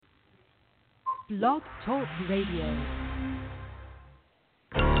Blog Talk Radio.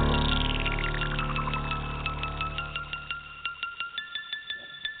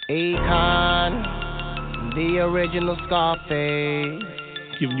 COON, the original Scarface,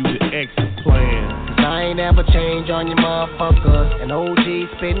 giving you the exit plan. Cause I ain't ever change on your motherfuckers. An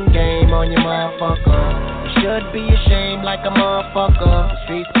OG spitting game on your motherfucker. You should be ashamed like a motherfucker. The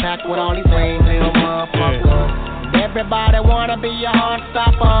streets packed with all these lame little motherfuckers. And everybody wanna be a hard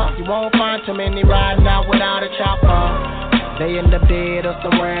stopper. You won't find too many riding out without a chopper. They end up dead or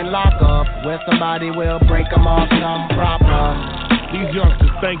somewhere in lockup, where somebody will break them off some proper. These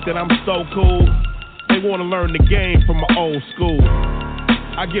youngsters think that I'm so cool. They wanna learn the game from my old school.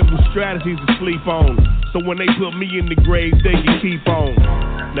 I give them strategies to sleep on, so when they put me in the grave, they can keep on.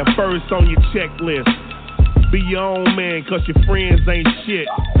 Now first on your checklist, be your own man, cause your friends ain't shit.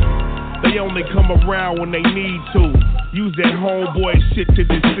 They only come around when they need to. Use that homeboy shit to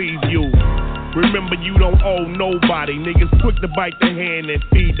deceive you. Remember, you don't owe nobody. Niggas quick to bite the hand and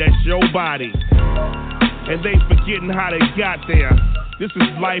feed, that's your body. And they forgetting how they got there. This is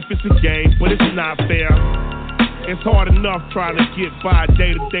life, it's a game, but it's not fair. It's hard enough trying to get by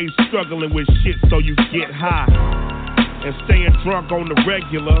day to day, struggling with shit so you get high. And staying drunk on the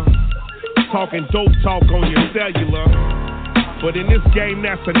regular, talking dope talk on your cellular. But in this game,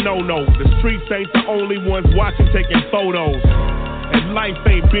 that's a no-no. The streets ain't the only ones watching, taking photos. And life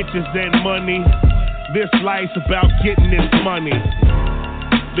ain't bitches and money. This life's about getting this money.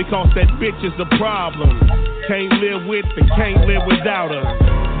 Because that bitch is a problem. Can't live with and can't live without her.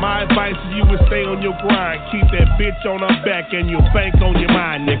 My advice to you is stay on your grind. Keep that bitch on her back and you'll bank on your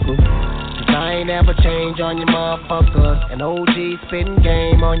mind, nickel. Cause I ain't ever change on your motherfuckers. An OG spitting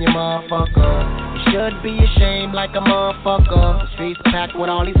game on your motherfuckers. You should be ashamed like a motherfucker. The streets packed with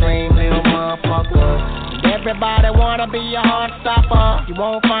all these lame little motherfuckers. And everybody wanna be a hard stopper. You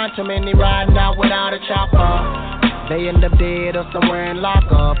won't find too many riding out without a chopper. They end up dead or somewhere in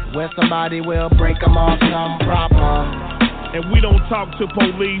lockup, where somebody will break them off some proper. And we don't talk to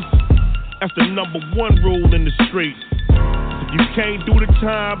police. That's the number one rule in the streets. If you can't do the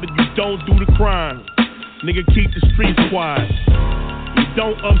time, then you don't do the crime. Nigga, keep the streets quiet. You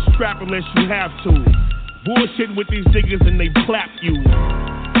don't upstrap unless you have to. Bullshitting with these niggas and they clap you.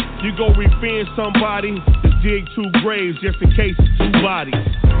 You go revenge somebody, just dig 2 graves just in case it's 2 bodies.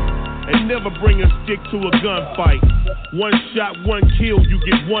 And never bring a stick to a gunfight. 1 shot, 1 kill, you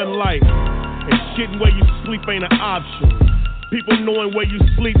get 1 life. And shitting where you sleep ain't an option. People knowing where you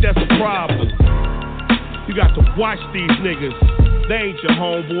sleep, that's a problem. You got to watch these niggas. They ain't your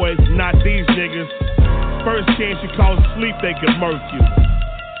homeboys, not these niggas. First chance you call sleep, they can murk you.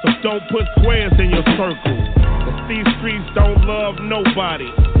 So don't put squares in your circle. Cause these streets don't love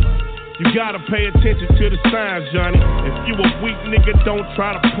nobody. You gotta pay attention to the signs, Johnny. If you a weak nigga, don't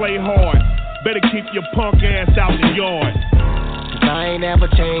try to play hard. Better keep your punk ass out the yard. Cause I ain't ever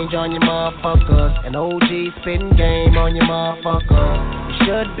change on your motherfuckers. An OG spitting game on your motherfuckers. You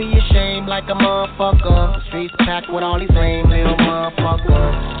should be ashamed like a motherfucker. The streets packed with all these lame little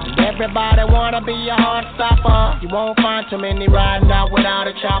motherfuckers. And everybody wanna be a hard stopper. You won't find too many riding out without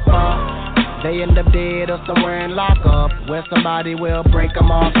a chopper. They end up dead or somewhere in lockup, where somebody will break them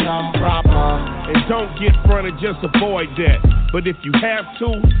off some proper. And don't get fronted, just avoid that. But if you have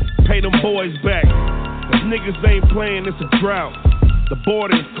to, pay them boys back. Cause niggas ain't playing, it's a drought. The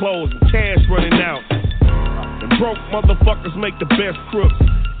border is closed and cash running out. And broke motherfuckers make the best crooks.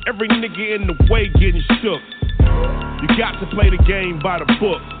 Every nigga in the way getting shook. You got to play the game by the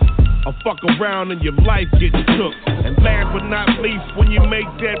book, or fuck around and your life getting took. And last but not least, when you make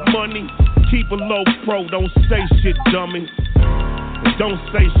that money, keep a low pro, don't say shit, dummy. And don't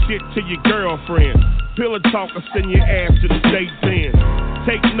say shit to your girlfriend. Pillow talk or send your ass to the state pen.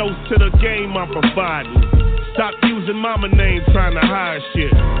 Take notes to the game I'm providing. Stop using mama name trying to hide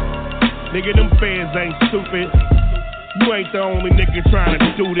shit. Nigga, them fans ain't stupid. You ain't the only nigga trying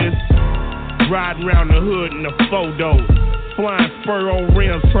to do this. Riding around the hood in a photo. Flying spur on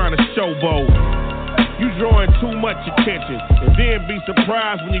rims trying to showboat. You drawing too much attention, and then be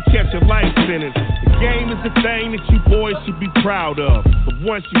surprised when you catch a life sentence. The game is the thing that you boys should be proud of, but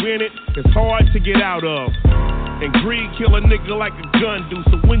once you in it, it's hard to get out of. And greed kill a nigga like a gun do,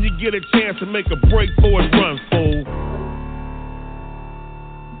 so when you get a chance to make a break for it, run, fool.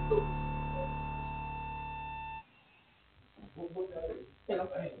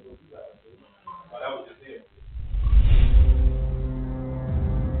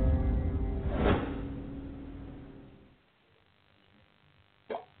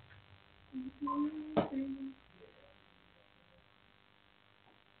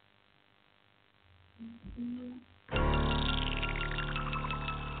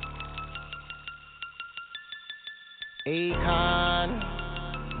 COON,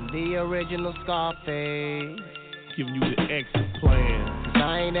 the original Scarface. Giving you the exit plan. Cause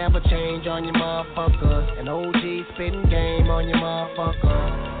I ain't ever change on you motherfuckers. An OG spitting game on you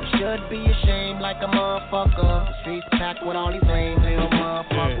motherfuckers. You should be ashamed like a motherfucker. The streets packed with all these lame little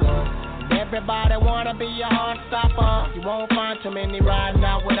motherfuckers. And everybody wanna be a heart stopper. You won't find too many riding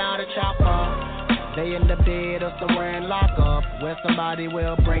out without a chopper. They end up dead or somewhere in lockup, where somebody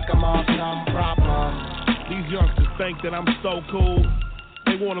will break them off some proper. These youngsters think that I'm so cool.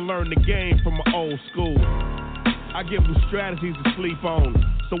 They wanna learn the game from my old school. I give them strategies to sleep on,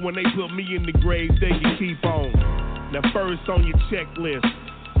 so when they put me in the grave, they can keep on. Now first on your checklist,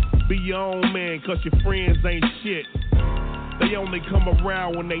 be your own man, cause your friends ain't shit. They only come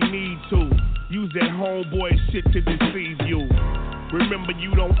around when they need to. Use that homeboy shit to deceive you. Remember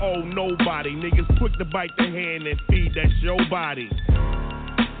you don't owe nobody. Niggas quick to bite the hand and feed, that's your body.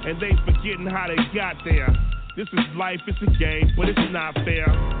 And they forgetting how they got there. This is life, it's a game, but it's not fair.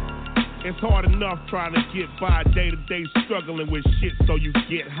 It's hard enough trying to get by day to day, struggling with shit so you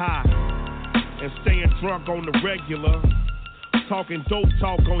get high. And staying drunk on the regular, talking dope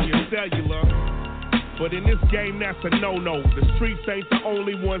talk on your cellular. But in this game, that's a no-no. The streets ain't the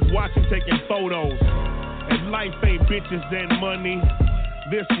only ones watching, taking photos. And life ain't bitches and money.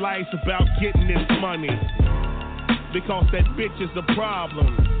 This life's about getting this money. Because that bitch is the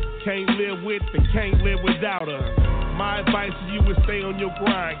problem. Can't live with and can't live without her. My advice to you is stay on your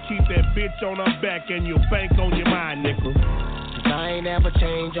grind. Keep that bitch on her back and you'll bank on your mind, nigga. Cause I ain't ever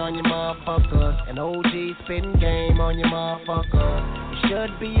change on you motherfuckers. An OG spitting game on you motherfuckers. You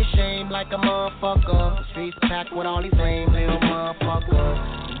should be ashamed like a motherfucker. The streets packed with all these lame little motherfuckers.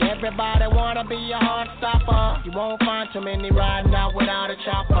 And everybody wanna be a heart stopper. You won't find too many riding out without a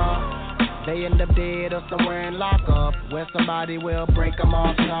chopper. They end up dead or somewhere in lockup, where somebody will break them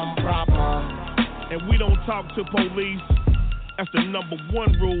off some proper. And we don't talk to police. That's the number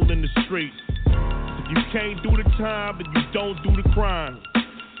one rule in the street. If you can't do the time, then you don't do the crime.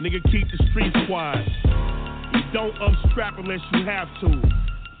 Nigga, keep the streets quiet. You don't unstrap unless you have to.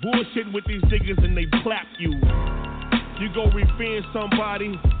 Bullshitting with these niggas and they clap you. You go revenge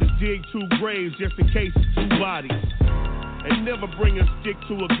somebody, just dig 2 graves just in case it's 2 bodies. And never bring a stick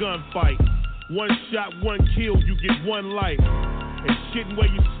to a gunfight. 1 shot, 1 kill, you get 1 life. And shitting where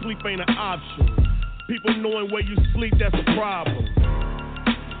you sleep ain't an option. People knowing where you sleep, that's a problem.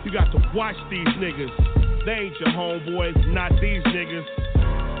 You got to watch these niggas. They ain't your homeboys, not these niggas.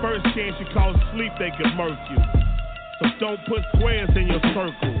 First chance you call sleep, they can murk you. So don't put squares in your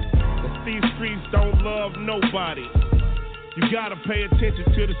circle. Cause these streets don't love nobody. You gotta pay attention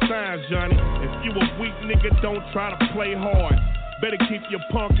to the signs, Johnny. If you a weak nigga, don't try to play hard. Better keep your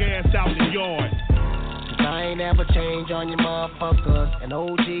punk ass out the yard. Cause I ain't ever change on you motherfuckers. An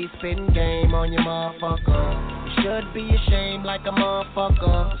OG spitting game on you motherfuckers. You should be ashamed like a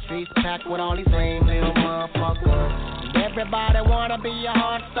motherfucker. The streets packed with all these lame little motherfuckers. And everybody wanna be a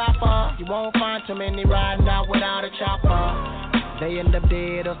heart stopper. You won't find too many riding out without a chopper. They end up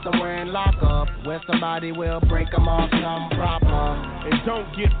dead or somewhere in lockup, where somebody will break them off some proper. And don't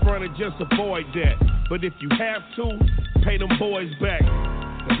get fronted, just avoid that. But if you have to, pay them boys back.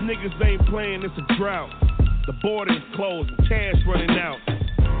 Cause niggas ain't playing, it's a drought. The border is closed and cash running out.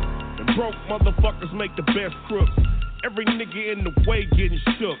 And broke motherfuckers make the best crooks. Every nigga in the way getting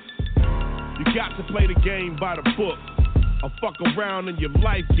shook. You got to play the game by the book, or fuck around and your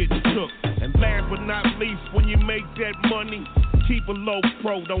life getting took. And last but not least, when you make that money, keep a low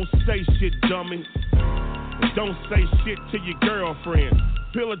pro, don't say shit, dummy. And don't say shit to your girlfriend.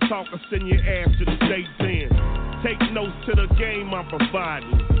 Pillow talk or send your ass to the state pen. Take notes to the game I'm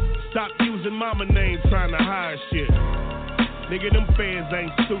providing. Stop using mama name trying to hide shit. Nigga, them fans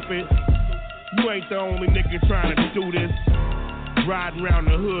ain't stupid. You ain't the only nigga trying to do this. Riding around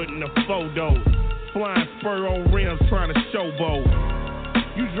the hood in a photo. Flying spur on rims trying to showboat.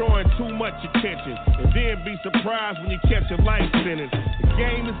 You drawing too much attention, and then be surprised when you catch a life sentence. The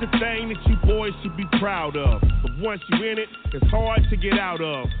game is the thing that you boys should be proud of, but once you in it, it's hard to get out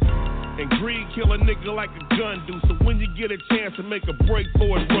of. And greed kill a nigga like a gun do, so when you get a chance to make a break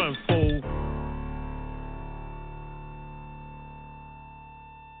for it, run, fool.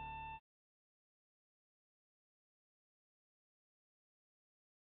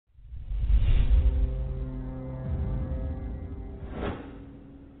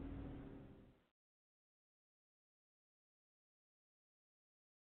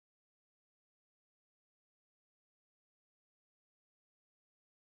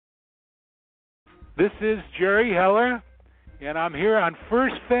 This is Jerry Heller, and I'm here on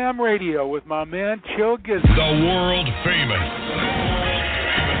First Fam Radio with my man Chill Gizzy. The world famous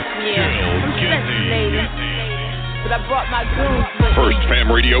Chill Gizzy. The but I brought my goons with me.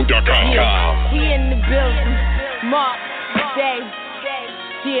 FirstFamRadio.com. Yeah, we in the building. Mark, Day,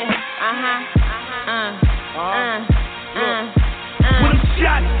 yeah, When them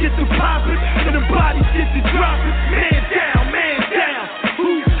shots get to poppin' and them bodies get to droppin', man down.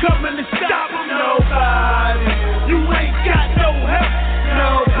 Who's coming to stop them? Nobody. You ain't got no help.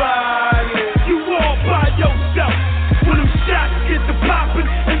 Nobody. You all by yourself. When them shots get to poppin'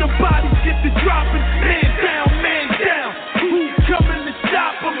 and them bodies get to droppin', man down. Who's coming to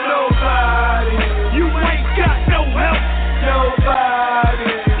stop them? Nobody. You ain't got no help. Nobody.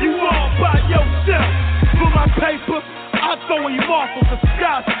 You all by yourself. For my paper, I throw him off of a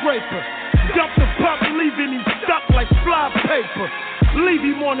skyscraper. Dump the pup, leaving him stuck like fly paper. Leave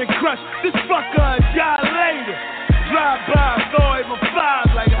him on the crush, this fucker a die later. Drive by, throw him a five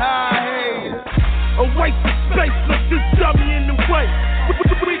like high haters. A waste of space, look this dummy in the way.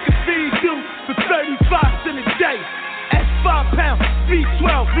 We can feed you for 35 cents a day. At 5 pounds,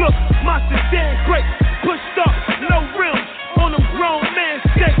 V12, look, my sedan great. Pushed up, no rims, on them grown man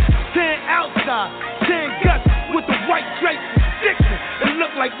skates. 10 outside, 10 guts with the white drapes and stickers. It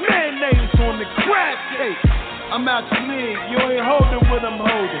look like mayonnaise on the crab cake. I'm out your league, you ain't holding what I'm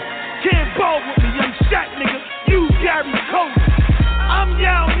holding. Can't ball with me, I'm shot nigga, you Gary Coleman. I'm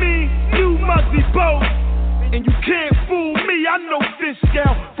Yao Ming, you must be bold. And you can't fool me, I know fish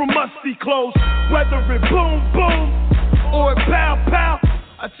scale from musty clothes. Whether it boom boom or it pow pow,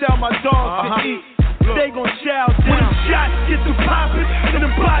 I tell my dogs to eat. They gon' chow down. When them shots get to poppin' and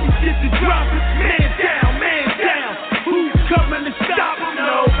them bodies get to droppin', man down. Who's coming to stop them?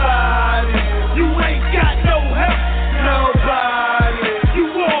 Nobody. You ain't got no help. Nobody. You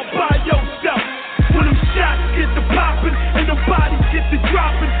all by yourself. When them shots get to poppin' and them bodies get to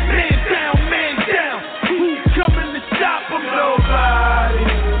droppin', man down. Who's coming to stop them? Nobody.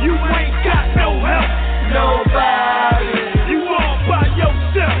 You ain't got no help. Nobody. You all by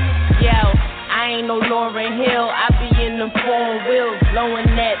yourself. Yo, I ain't no Lauryn Hill, I be in them foreign wheels,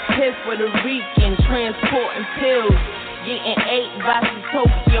 blowing that piff with a Rican, transporting pills, getting 8 by some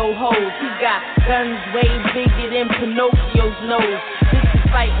Tokyo hoes. He got guns way bigger than Pinocchio's nose. This is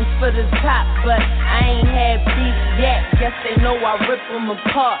fighting for the top, but I ain't had beef yet. Guess they know I rip them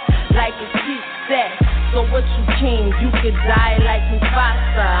apart like a cheap set. So what you king, you could die like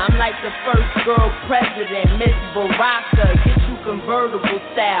Mufasa. I'm like the first girl president, Miss Baraka. Get you convertible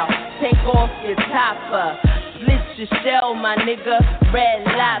style, take off your topper. Split your shell, my nigga, Red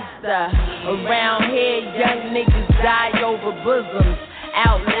Lobster. Around here, young niggas die over bosoms.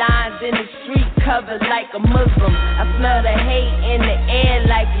 Outlines in the street covered like a Muslim. I smell the hate in the air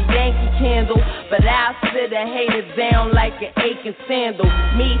like a Yankee candle, but I'll sit a hater down like an aching sandal.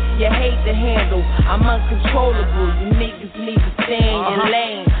 Me, you hate to handle, I'm uncontrollable. You niggas need to stay in your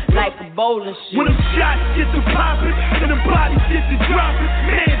lane like a bowling shoe. When them shots get to poppin' and them bodies get to droppin',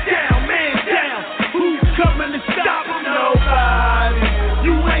 man down. Who's coming to stop them? Nobody.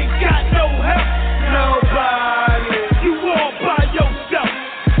 You ain't got no help. Nobody. You all by yourself.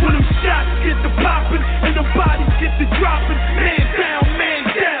 When them shots get to poppin' and them bodies get to droppin', man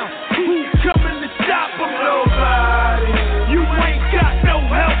down. Who's coming to stop them? Nobody. You ain't got no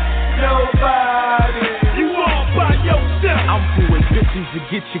help. Nobody. You all by yourself. I'm fooling bitches to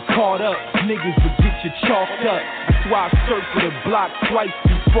get you caught up. Niggas to get you chalked up. That's why I circle the block twice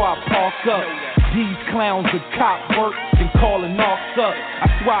before I park up. These clowns are cop work and calling offs up.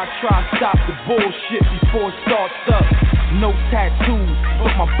 That's why I try to stop the bullshit before it starts up. No tattoos,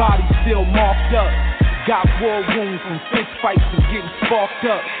 but my body still marked up. Got war wounds from fist fights and getting sparked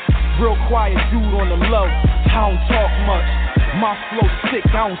up. Real quiet dude on the low, I don't talk much. My flow sick,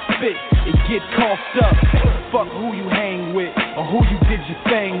 I don't spit, it get coughed up. Fuck who you hang with, or who you did your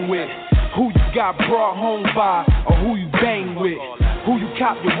thing with. Who you got brought home by, or who you bang with. Who you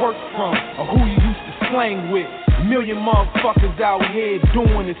cop your work from, or who you used to slang with. Million motherfuckers out here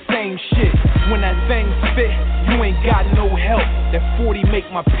doing the same shit. When that thing spit, you ain't got no help. That 40 make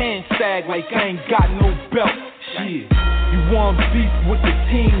my pants sag like I ain't got no belt. Shit, you want beef with the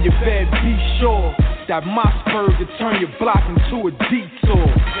team, you better be sure that my spurs to turn your block into a detour.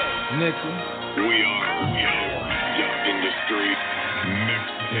 Nigga. We are Duck in the Street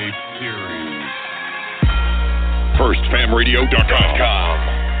Mixtape Series. FirstFamRadio.com.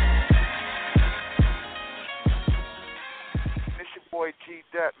 It's your boy G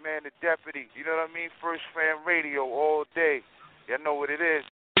Dep, man, the deputy. You know what I mean? First Fam Radio all day. Y'all know what it is.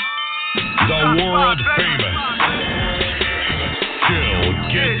 The world famous Chill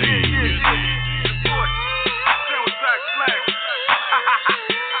Gizzy.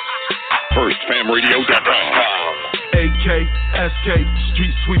 FirstFamRadio.com. Hey BK, SK,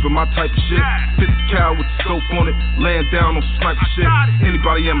 street sweeper, my type of shit. 50 cal with the scope on it, laying down on some sniper shit.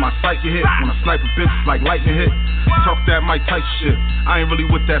 Anybody in my sight get hit when I snipe a bitch, it's like lightning hit. Talk that Mike Tyson shit. I ain't really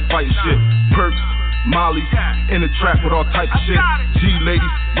with that fighting shit. Perks, Molly's, in the trap with all type of shit. G ladies,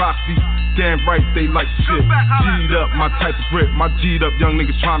 Roxy, damn right they like shit. G'd up, my type of grip. My G'd up, young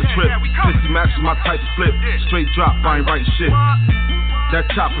niggas trying to trip. 50 matches, my type of flip. Straight drop, I ain't writing shit. That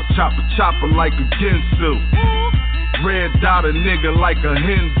chopper like a Ginsu. Red dot a nigga like a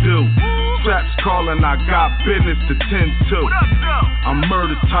Hindu. Traps calling, I got business to tend to. I'm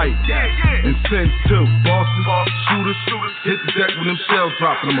murder tight and send to. Bosses, shooters, hit the deck when them shells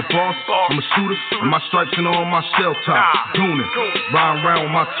dropping. I'm a boss, I'm a shooter, and my stripes and on my shell top. Goonin', riding around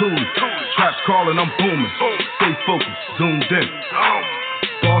with my tools. Traps calling, I'm booming. Stay focused, zoomed in.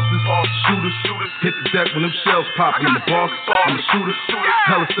 Bosses, shooters, hit the deck when them shells poppin'. I'm a boss, I'm a shooter,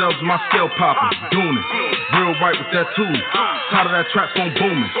 hella cells in my scale poppin'. Doing it, real right with that tool. Tired of that trap phone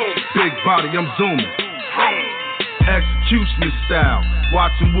booming. Big body, I'm zooming. Executionist style,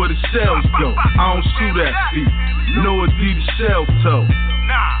 watching where the shells go. I don't shoot at feet, no Adidas shell toe.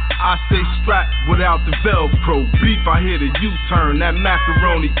 I stay strapped without the Velcro. Beef, I hit a U-turn, that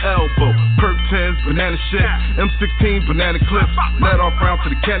macaroni elbow. Perk 10s, banana shit, M16, banana clips. Let off round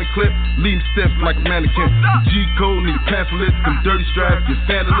to the cannon clip, lean stiff like a mannequin. G-code, need a pamphlet, them dirty straps, get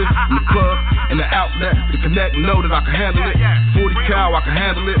sandalist. In the club, in the outlet, the connect, know that I can handle it. 40 cal, I can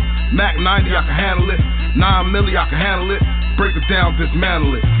handle it. Mac 90, I can handle it. 9 milli, I can handle it. Break it down,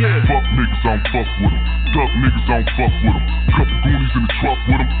 dismantle it. Fuck niggas, I don't fuck with them. Duck niggas, I don't fuck with them. Couple goonies in the truck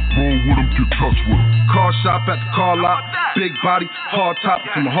with them. Roll with them, get touch with them. Car shop at the car lot. Big body, hard top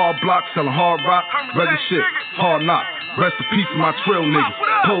from a hard block. Selling hard rock, regular shit, hard knock. Rest in peace of my trail niggas.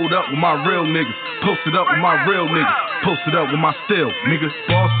 Pulled up with my real niggas. Posted up with my real niggas. Posted up with my steel niggas.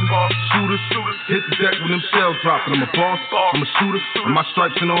 Bosses, shooters, hit the deck when them shells dropping. I'm a boss, I'm a shooter, and my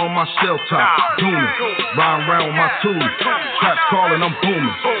stripes and on my shell top. Doing it, riding around with my tools. Traps calling, I'm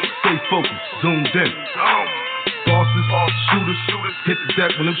booming. Stay focused, zoomed in. Bosses, shooters, hit the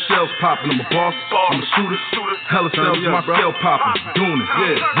deck when them shells poppin'. I'm a boss, I'm a shooter, hella cells in my scale poppin'. Doing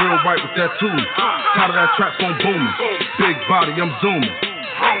it, real right with that tool. Tired of that trap phone booming. Big body, I'm zooming.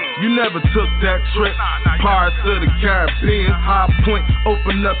 You never took that trip, Pirates of the Caribbean. High point,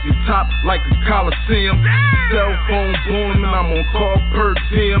 open up your top like a Coliseum. Cell phone booming, I'm on call per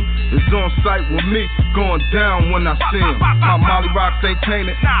diem. It's on site with me, going down when I see him. My Molly rocks ain't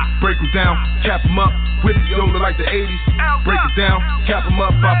tainted, break them down, cap them up. Whip Yola like the 80s, break it down, cap them up.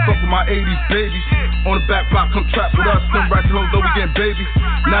 I fuck with my 80s babies. On the back block, come trap with us. Them ratchet hoes, though we getting babies.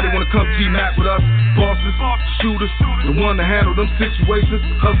 Now they wanna come G-Mac with us. Bosses, shooters, the one to handle them situations.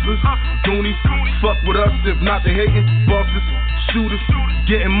 Hustlers, goonies, fuck with us. If not, they hating. Bosses, shooters,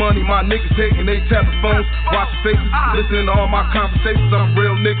 getting money. My niggas hating, they tapping phones, watching faces, listening to all my conversations. I'm a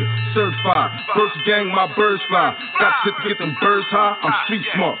real nigga, certified. First gang, my birds fly. Got shit to get them birds high. I'm street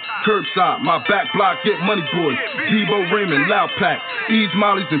smart, curbside. My back block, get money boys. Debo Raymond, Loud Pack. Ease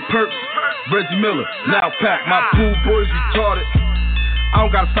Molly's and Perks. Reggie Miller, Loud Pack. My pool boys retarded. I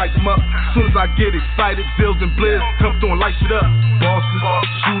don't gotta psych them up. Soon as I get excited, Zills and Blizz come through and light shit up. Bosses,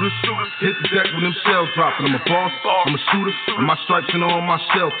 shooters, hit the deck when them shells dropping. I'm a boss, I'm a shooter, and my stripes and on my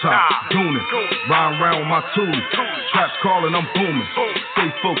shell top. Doing it, riding around with my tools. Traps calling, I'm booming.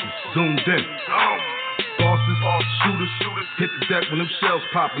 Stay focused, zoomed in. Bosses, shooters, hit the deck when them shells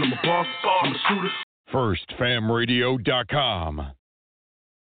popping. I'm a boss, I'm a shooter. FirstFamRadio.com.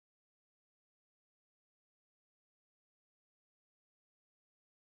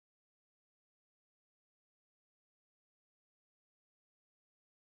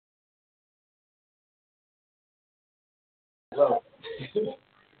 So,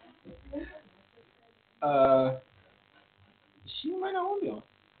 she might not own you.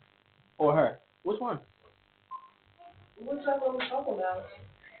 Or her. Which one? Which one are we talking about?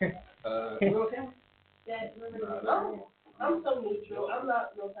 We on camera? I'm so neutral. I'm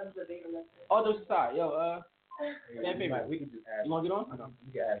not no type of debate or nothing. Oh, those aside. Yo, man, baby. We can just ask. You wanna get on?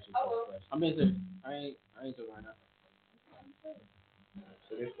 You can ask you a question. I'm being serious. I ain't talking right now.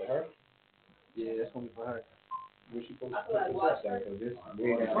 So this for her? Yeah, that's gonna be for her. We're supposed I to feel like watch her. because this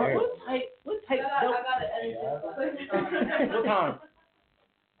What type? I gotta edit this. What time?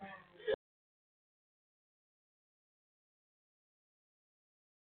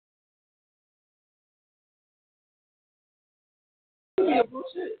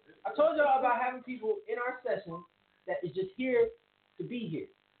 Bullshit. I told y'all about having people in our session that is just here to be here.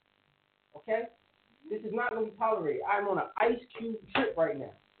 Okay? This is not going to be tolerated. I'm on an ice cube trip right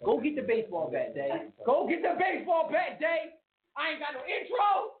now. Go get the baseball bat, Dave. Go get the baseball bat, Dave. I ain't got no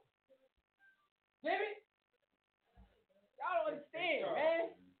intro. Damn it. Damn,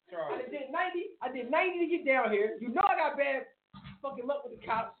 man. I did 90. I did 90 to get down here. You know I got bad fucking luck with the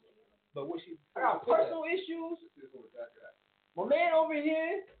cops. But what she? I got personal issues. My man over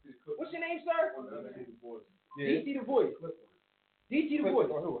here. What's your name, sir? DC the Voice. DC the Voice.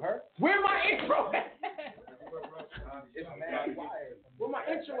 Or who? Her? Where my intro at? It's mad wire. Where my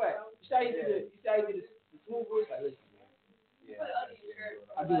intro at? You started to the smooth voice. Like, listen. Yeah.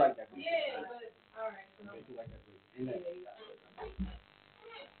 I do like that. Yeah, but all right. I do like that. You know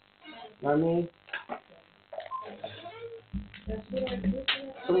what I mean?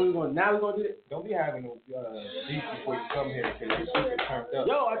 So we're going. Now we're gonna do it. Don't be having no beef before you come here because you shit get turned up.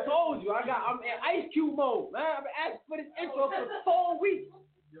 Yo, I told you, I'm in Ice Cube mode, man. I've been asking for this intro for 4 weeks.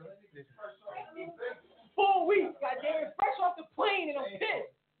 4 weeks, goddamn, fresh off the plane and I'm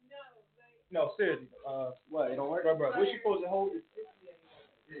pissed. No, seriously. What? It don't work, bro. What you supposed to hold it?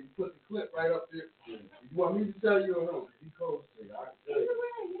 Yeah, you put the clip right up there. If you want me to tell you or no, if you close to it, I can tell you.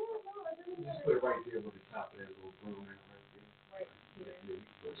 Just put it right there with the top of that little blue man right there.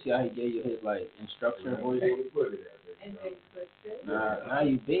 See how he gave you his like instruction voice? Put it at there. Nah,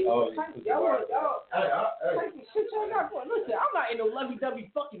 you big. Oh, y'all. Shit, y'all got going. Listen, I'm not in no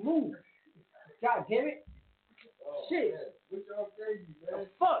lovey-dovey fucking mood. God damn it. Shit. What y'all crazy,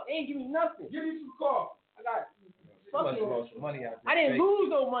 man? Fuck, they ain't give me nothing. Give me some coffee. I got fucking lost some money out there. I didn't lose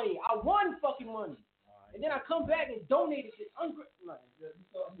no money. I won fucking money. And then I come back and donated it.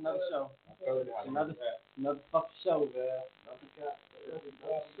 Another show. Another fucking show, man.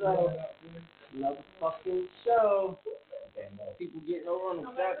 Another fucking show. People getting over on the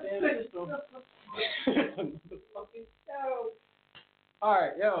goddamn system. Another fucking show. All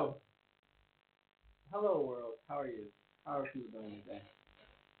right, yo. Hello, world. How are you? How are people doing today?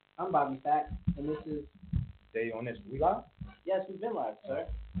 I'm Bobby Fat, and this is. They on this? We live? Yes, we've been live, sir.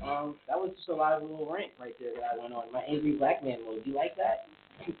 That was just a live little rant right there that I went on. My angry black man mode. Do you like that?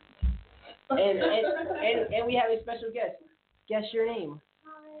 and we have a special guest. Guess your name.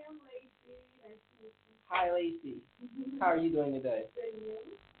 Hi, I'm Lacey. Hi, Lacey. How are you doing today?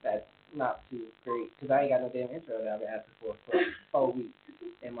 That's not too great, because I ain't got no damn intro that I've been asking for 4 weeks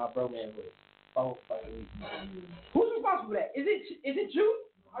in my bro man voice. 4 fucking weeks. Who's responsible for that? Is it you?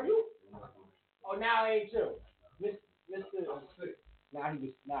 Are you? Oh, now it ain't you. Mr. Nah, he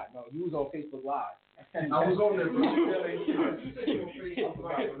was not. No, you was on Facebook Live. I was on there, bro.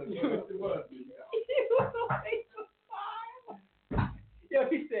 Yo,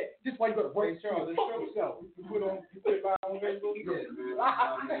 he said, this why you go to work. Hey, Charles, you put it live on Facebook? Yeah,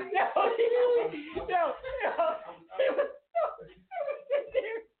 man.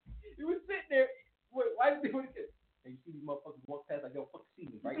 He was sitting there. Wait, why did he do this? And you see these motherfuckers walk past like, yo, fucking see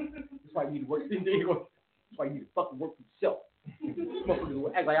me, right? That's why you need to work. That's why you need to fucking work for yourself. These motherfuckers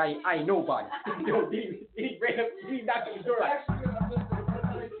will act like I ain't nobody. He ran up, he knocked on the door like,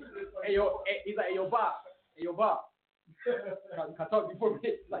 hey, yo, he's like, hey, yo, Bob. Can I talk to you for a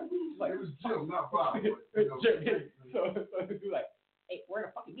minute? Like, it was Jim, not Bob. Jim. So he was like, hey, we're in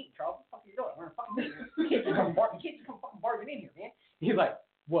a fucking meeting, Charles. What the fuck are you doing? We're in a fucking meeting. You can't just come fucking barging in here, man. He's like,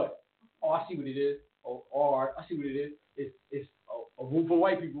 what? Oh, I see what it is. Oh, all right, I see what it is. It's a room for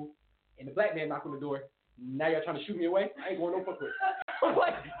white people, and the black man knocked on the door. Now y'all trying to shoot me away? I ain't going no fuck with.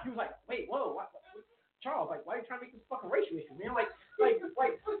 He was like, wait, whoa, what? Charles, like, why are you trying to make this fucking racial issue, man? Like,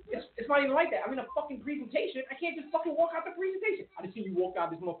 it's not even like that. I'm in a fucking presentation. I can't just fucking walk out the presentation. I just see you walk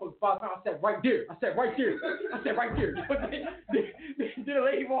out this motherfucker 5 times. I said right there. Then the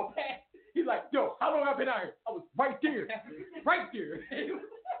lady walked past. He's like, yo, how long I been out here? I was right there. She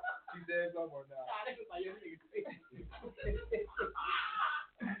said something or not? Nah, that was like, yo, this nigga crazy.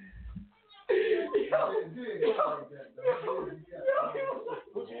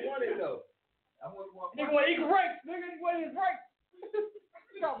 What you wanted though? He want to eat rights, nigga. He wanted his rights.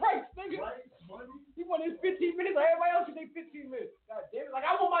 He got rights, nigga. He wanted his 15 minutes, like everybody else should take 15 minutes. God damn it. Like,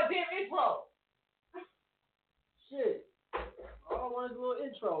 I want my damn intro. Shit. All I want is a little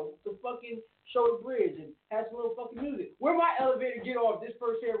intro to fucking show the bridge and have some little fucking music. Where my elevator get off this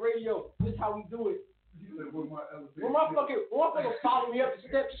first hand radio? This is how we do it. Where my fucking follow me up the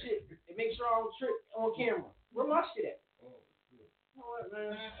step shit and make sure I don't trip on camera. Where my shit at? You know what,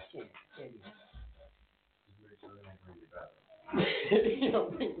 man? I can't do that. You know,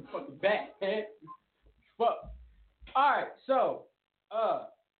 bring the fucking back, man. Fuck. Alright, so,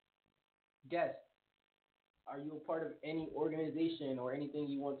 guess, are you a part of any organization or anything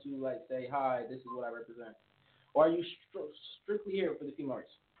you want to, like, say, hi, this is what I represent? Or are you strictly here for the female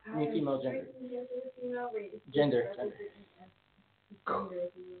race? I mean, female gender. Gender.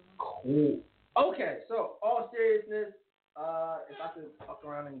 Cool. Okay, so, all seriousness, if I could fuck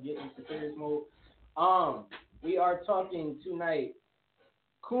around and get into serious mode, We are talking tonight.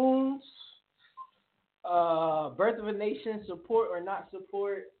 COON's Birth of a Nation, support or not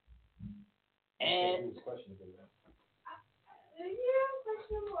support, and questionable.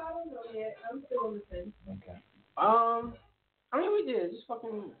 I don't know yet. I'm still on the fence. Okay. I mean, we did just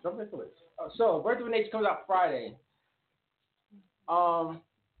fucking jump into it. So, Birth of a Nation comes out Friday.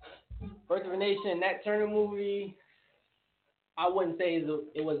 Birth of a Nation, Nat Turner movie. I wouldn't say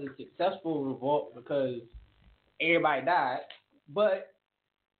it was a successful revolt because everybody died, but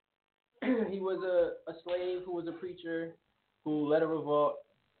he was a slave who was a preacher who led a revolt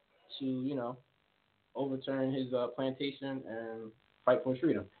to, overturn his plantation and fight for his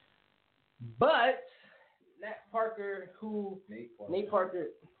freedom. But Nate Parker,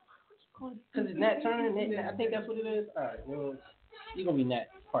 because it's Nat Turner, I think that's what it is. All right, well, he's gonna be Nat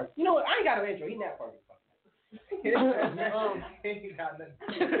Parker. You know what? I ain't got an intro. He Nat Parker. Ain't got nothing.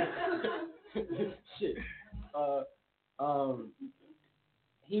 Shit.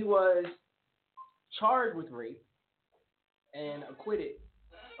 He was charged with rape and acquitted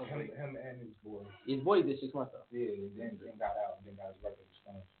of rape. Him and his boy. His boy did 6 months though. Yeah, then got out and then got his record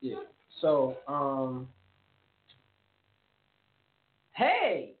expunged. Yeah. So,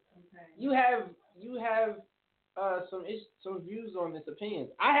 hey, you have some views on this opinions.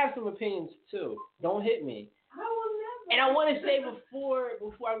 I have some opinions too. Don't hit me. I will never. And I want to say before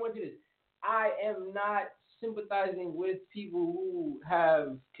I go into this, I am not sympathizing with people who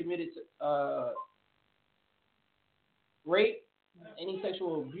have committed rape, any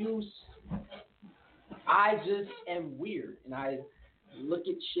sexual abuse. I just am weird, and I look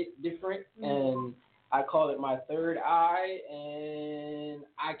at shit different, and I call it my third eye, and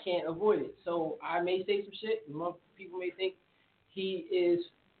I can't avoid it. So I may say some shit, and most people may think he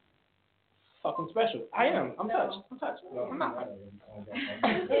is fucking special. I am. I'm touched. I'm not.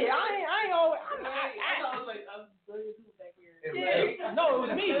 Yeah, I ain't always. Yeah. No, it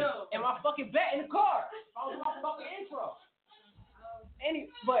was me and my fucking bat in the car. I was my fucking intro.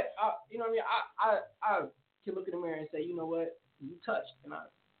 But you know what I mean? I can look in the mirror and say, you know what, you touched, and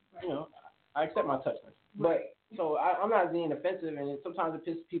I accept my touchness. But so I'm not being offensive, and sometimes it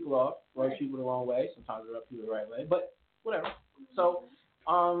pisses people off, rubs people the wrong way. Sometimes it rubs people the right way. But whatever. So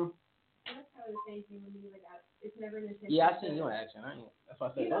That's kind of the same thing with me. Like, it's never an intention. yeah, I seen you in action. That's why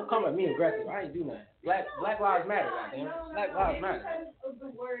I said, don't come at me aggressive. I ain't do nothing. Black Lives Matter, goddamn. Black Lives Matter. Because of the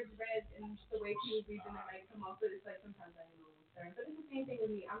words read and the way people read them, it might come off. But it's like sometimes I am a little concerned. But it's the same thing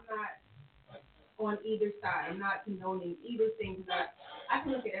with me. I'm not on either side. I'm not condoning either thing. I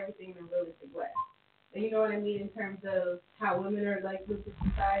can look at everything in a realistic way. And you know what I mean in terms of how women are like looked at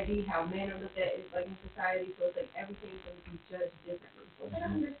society, how men are looked at like in society. So it's like everything's going to be judged differently. So I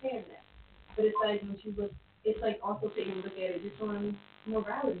understand that. But it's like when you look, it's like also taking a look at it just on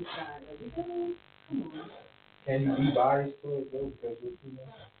morality side. Like, you know, come on. Can you be biased towards those because you're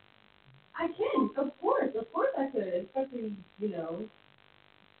female? I can, of course I could, especially,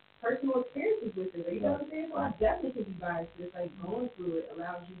 personal experiences with it. You know what I'm saying? So I definitely could be biased. It's like going through it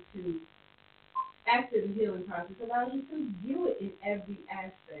allows you to, after the healing process, allows you to view it in every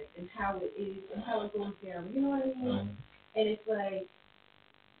aspect and how it is and how it goes down. You know what I mean? And it's like,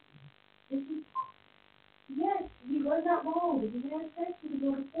 yes, he was not wrong. He had sex with the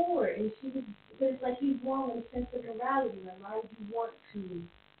girl before, and but it's like he's wrong in the sense of morality. Like, why would you want to,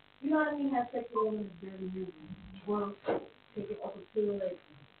 have sex with a woman that's barely moving? Well, take it up a pill, like,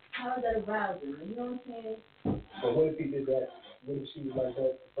 how is that arousing? You know what I'm saying? But what if he did that? What if she was like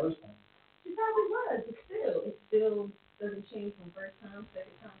that the first time? She probably was, but it still doesn't change from first time,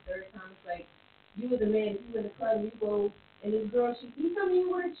 second time, third time. It's like, you as a man, if you in the club and you go, and this girl, you tell me you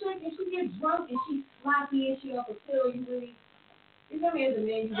with a chick, and she gets drunk, and she's sloppy, and she off a pill, you tell me as a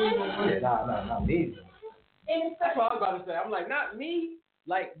man, you really don't want it. Not me. And it's that's what I was about to say. I'm like, not me,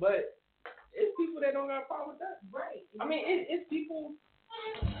 but it's people that don't got a problem with that. Right. I mean, it's people,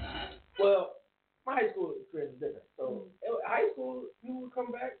 well, my high school experience is different. So, high school, you would come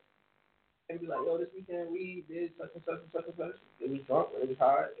back and be like, yo, this weekend we did such and such and such and such. It was drunk, it was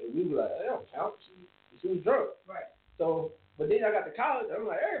hard, and we were like, it don't count. She was drunk. Right. So, but then I got to college, I'm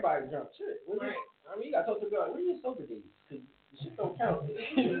like, everybody's drunk. Shit. Right. I mean, you got to talk to the girl, what are your sober days? Because shit don't count.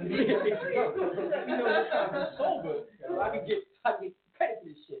 You know, I'm sober, so I can get credit for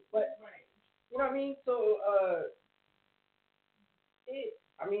this shit. But, you know what I mean? So,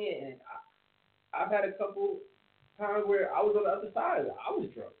 I've had a couple times where I was on the other side. I was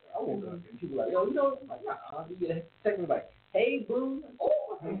drunk. I was drunk. And people were like, yo, I'm like, nah. You get a text me like, hey, boo.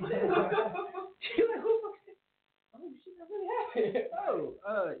 Oh. She like, who? Oh, shit, that really happened.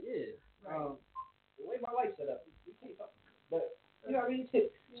 Yeah. Right. The way my life set up, we can't talk. But, you know what I mean?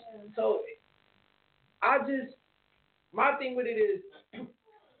 So, I just what it is.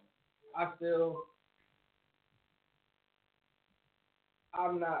 I feel I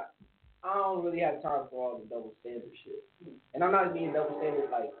don't really have time for all the double standard shit. And I'm not being double standard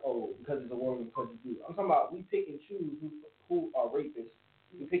like, oh, because it's a woman, because it's you. I'm talking about we pick and choose who are rapists.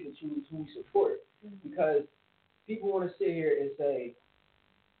 We pick and choose who we support. Because people want to sit here and say,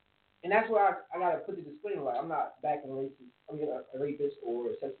 and that's where I got to put the disclaimer, like, I'm not backing a rapist or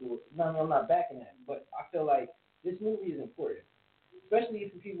a sexual, no, I'm not backing that. But I feel like this movie is important.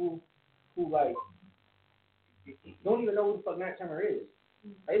 Especially for people who, like, don't even know who the fuck Nat Turner is.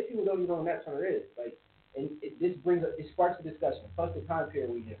 Like, people don't even know who Nat Turner is. Like, and it sparks a discussion. Plus the time period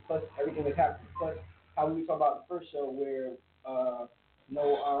we in. Plus everything that's happening. Plus how we were talking about the first show where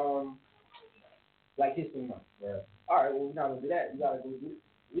Black History Month. Right. All right, well, we're not gonna do that. You gotta go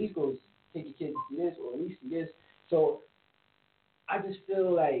at least go take your kids to see this, or at least see this. So I just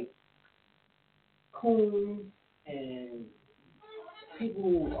feel like COON and people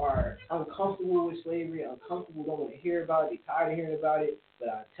who are uncomfortable with slavery, uncomfortable, don't want to hear about it, they're tired of hearing about it. But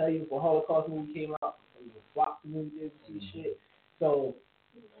I tell you, if a Holocaust movie came out, it was a flop to movie to see shit. So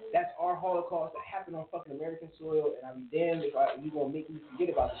that's our Holocaust that happened on fucking American soil, and I'd be damned if you gonna make me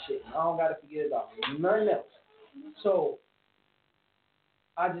forget about the shit. And I don't gotta forget about nothing else. So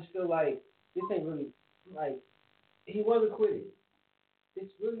I just feel like this ain't really like he was acquitted. This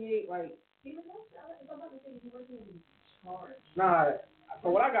really ain't like. He was about to say he wasn't even charged. Nah,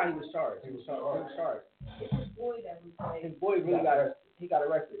 from what I got, he was charged. He was charged. It's his boy that was like. His boy really got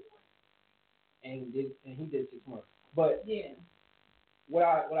arrested, and he did 6 months. But yeah, what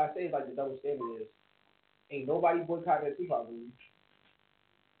I say is like the double standard is, ain't nobody boycotted that Tupac movie.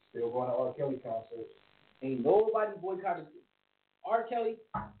 Still going to R. Kelly concerts. Ain't nobody boycotted R. Kelly.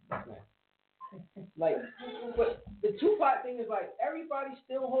 Like, but the Tupac thing is like everybody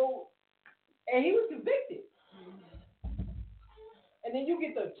still hold, and he was convicted. And then you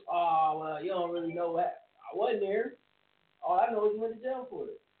get the, well, you don't really know what. I wasn't there. All I know is he went to jail for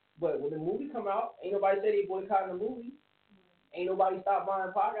it. But when the movie come out, ain't nobody say they boycotting the movie. Ain't nobody stopped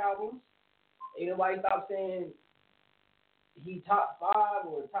buying Pac albums. Ain't nobody stopped saying he top 5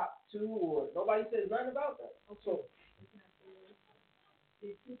 or top 2 or nobody says nothing about that. So.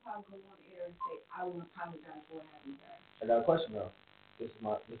 Did Tupac go on air and say, I will apologize for what happened to her? I got a question though. This is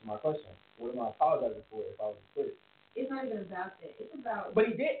my question. What am I apologizing for if I was acquitted? It's not even about that. It's about. But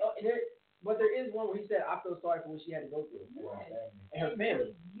he did. But there is one where he said, I feel sorry for what she had to go through. Yes. And her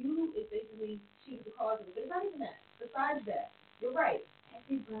family. You is basically, she was the cause of it. But it's not even that. Besides that, you're right.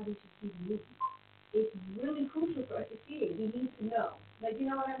 Everybody should see the movie. It's really crucial for us to see it. We need to know. Like, you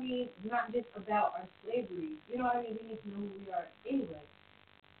know what I mean? Not just about our slavery. You know what I mean? We need to know who we are anyway.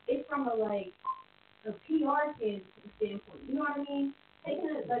 It's from a PR standpoint. You know what I mean?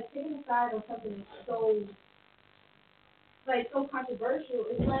 Taking a side on something that's so controversial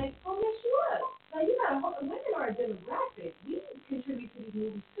is like, oh, mess you up. Like, you gotta, women are a demographic. We contribute to these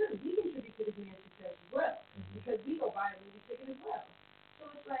movies too. We contribute to this man's success as well. Because we go buy a movie ticket as well.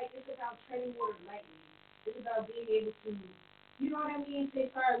 So it's like, it's about treading water lightly. It's about being able to, you know what I mean, say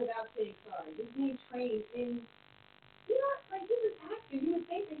sorry without saying sorry. It's being trained in, you know, like, he was active. You would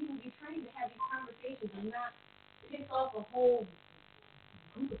think that he would be trained to have these conversations and not piss off a whole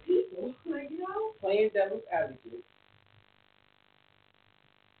group of people. Like, you know? Playing devil's advocate.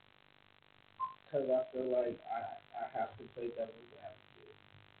 Because I feel like I have to play devil's advocate.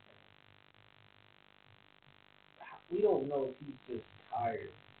 We don't know if he's just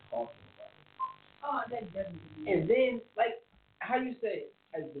tired of talking about it. Oh, that definitely. And then, like, how you say,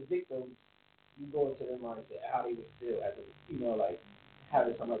 as the victim, you go into their mindset, how they would feel as a, you know, like,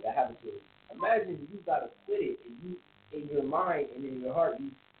 having something like that happen to you. Imagine you got acquitted, and you, in your mind and in your heart,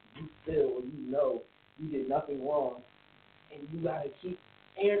 you feel or you know you did nothing wrong, and you got to keep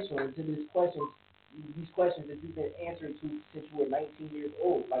answering to these questions that you've been answering to since you were 19 years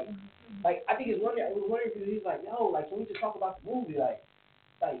old. Like, like I think it's one because he's like, yo, like, can we just talk about the movie? Like,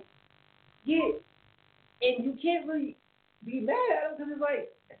 yeah. And you can't really be mad at him because it's like,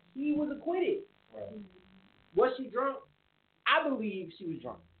 he was acquitted. Right. Was she drunk? I believe she was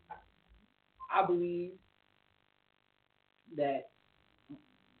drunk. I believe that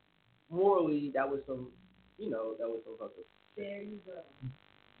morally that was some fuck up. There you go.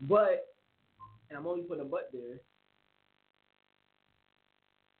 But, and I'm only putting a but there,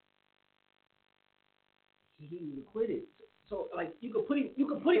 he was acquitted. So like you could put him.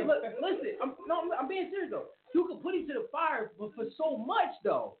 Listen, I'm being serious though. You could put him to the fire for so much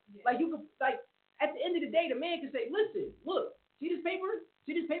though. Yeah. Like you could at the end of the day, the man can say, listen, look, see this paper?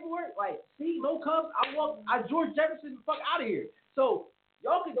 See this paperwork? Like, see, no cuffs. I George Jefferson the fuck out of here. So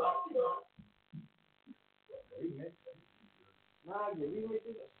y'all can go.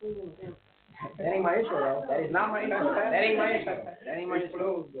 That ain't my intro, though. That is not my intro. That ain't my intro. That ain't my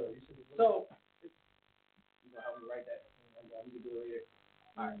intro. So, you know how we write that? We can do it later.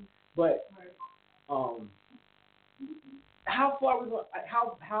 All right. But, how far we going?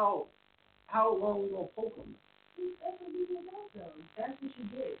 How long we gonna poke them? That's what you did, though. That's what you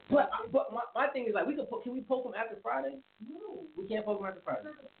did. But my thing is like can we poke them after Friday? No. We can't poke them after Friday.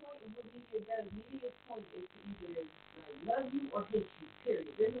 That's not the point of what media does. Media's point is to either love you or hate you. Period.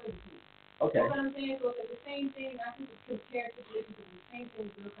 There's no between. Okay. You know what I'm saying? So it's the same thing. I think it's compare situations. It's the same thing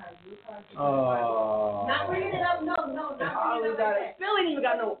with real cars. Not bringing it up. No. Not bringing it up. Phil ain't even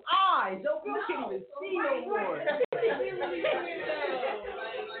got no eyes. Yo, Phil can't even see no more.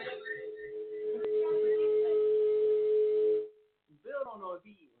 Bill don't know if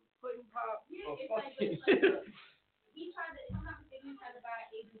he eating pudding pop or fucking. He tried to. If I'm not mistaken, he tried to buy an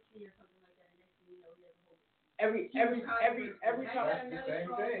agency or something like that. And next thing you know, he has a whole. Every time. That's the same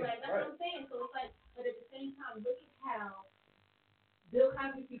thing. That's what I'm saying. So it's like, but at the same time, look at how Bill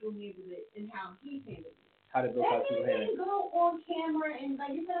Cosby people handled it and how he handled it. How did Bill Cosby handle it? Go on camera and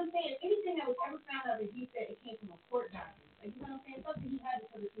like you know what I'm saying. Anything that was ever found out that he said it came from a court document. Like you know what I'm saying. Something he had to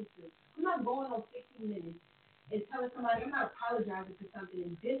put it through. I'm not going on 16 minutes and telling somebody I'm not apologizing for something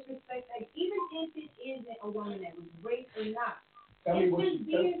and disrespect. Like even if it isn't a woman that was raped or not. It's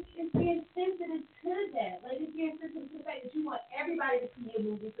being sensitive to that. Like it's being sensitive to the fact that you want everybody to see your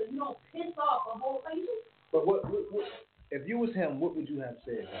movie so you don't piss off a whole like you. But what if you was him, what would you have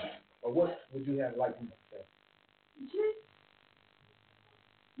said? Or what would you have liked him to say? Just,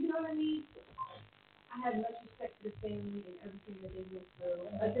 you know what I mean? I have much respect for the family and everything that they went through.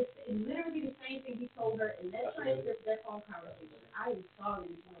 It's literally the same thing he told her in that transcript, that phone conversation. I am sorry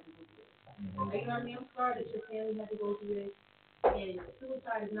that you had to go through this. Like, you know what I mean? I'm sorry that your family had to go through this. And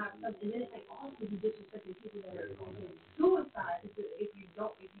suicide is not something. And then it's like also you disrespecting people that are going through suicide. If you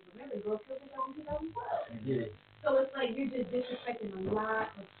remember, the girl killed herself in 2012. Yeah. So it's like you're just disrespecting a lot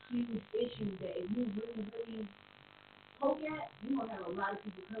of huge issues that if you really poke at, you're going to have a lot of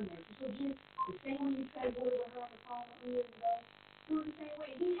people come at you. So just the same way you tried to with her on the phone years ago, do it the same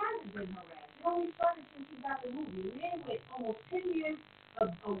way. He hasn't been harassed. It only started since he got the movie. The man went almost 10 years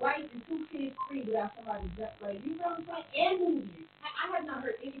of a wife and 2 kids free without somebody like you know what I'm saying? And movies. I have not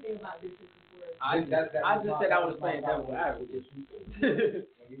heard anything about this since before. I just said I was playing devil's advocate.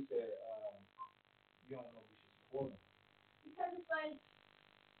 When you said you don't know if we should support him. Because it's like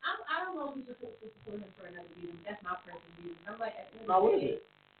I don't know if we should support him for another reason. That's my personal reason. I'm like, at the end of the day,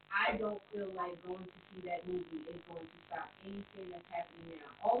 I don't feel like going to see that movie is going to stop anything that's happening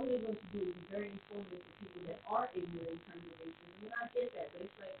now. All it is going to do is be very informative for people that are ignorant in terms of racism. And I get that, but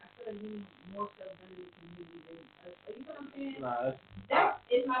it's like I feel like we need more stuff done in the community than us. Like, you know what I'm saying? That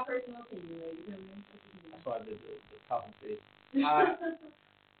is my personal opinion. Like, you know what I mean? That's why I did the talking stage.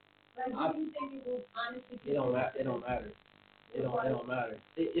 Like, what do you think it will honestly do? It don't matter. It don't matter.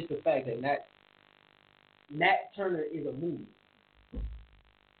 It's the fact that Nat Turner is a movie.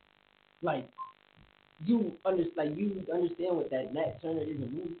 Like you understand what that Nat Turner is a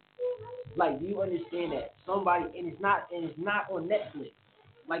movie. Like you understand that somebody and it's not on Netflix.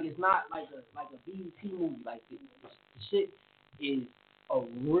 Like it's not like a BET movie. Like the shit is a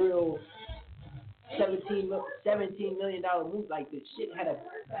real $17 million movie. Like the shit had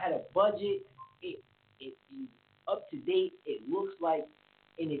a budget. It is up to date. It looks like,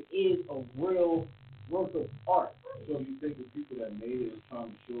 and it is a real work of art. So you think the people that made it is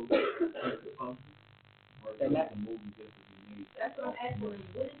trying to show something, or is the movie just to be made? That's what I'm asking. What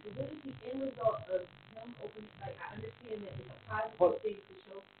is the end result of him opening? Like I understand that it's a positive thing to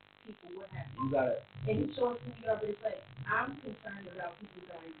show people what happened. You got it. And he's showing who we are, but it's like I'm concerned about people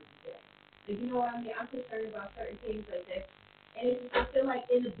dying with death. Like you know what I mean? I'm concerned about certain things like that. And it's just, I feel like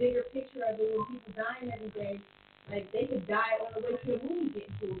in the bigger picture of it, when people dying every day, like they could die on the way to a movie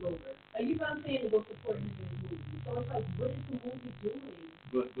getting pulled over. Like you know what I'm saying? To go support him in the movie. So it's like, what is the movie doing?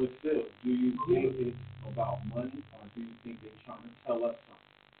 But still, do you think it's about money, or do you think they're trying to tell us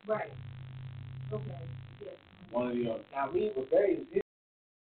something? Right. Okay. Yeah. One or the other. Now we were very.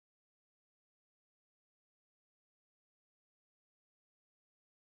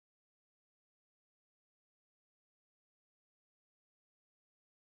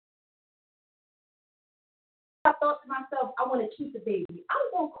 I thought to myself, I want to keep the baby. I'm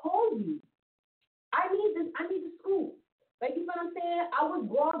gonna call you. I need the scoop. Like you know what I'm saying? I was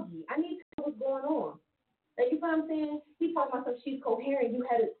groggy. I need to know what's going on. Like you know what I'm saying? He talking about some she's coherent. You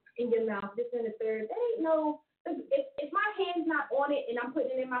had it in your mouth, this and the third. That ain't no. If my hand's not on it and I'm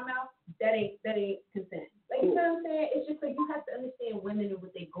putting it in my mouth, that ain't consent. Like you know what I'm saying? It's just like you have to understand women and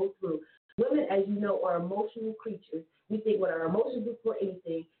what they go through. Women, as you know, are emotional creatures. We think what our emotions do for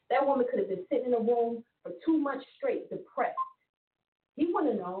anything.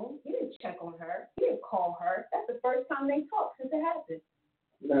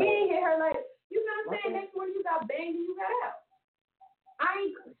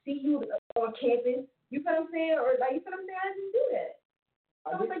 ain't see you on campus. You feel what I'm saying? Or like, you feel what I'm saying? I didn't do that.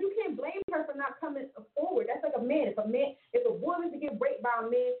 So it's like you can't blame her for not coming forward. That's like a man. If a boy was to get raped by a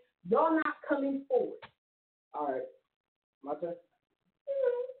man, y'all not coming forward. All right, my turn.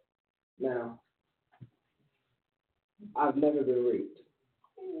 Now, I've never been raped,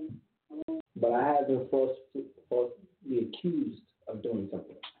 but I have been falsely accused of doing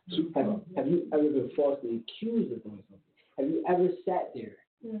something. Have you ever been falsely accused of doing something? Have you ever sat there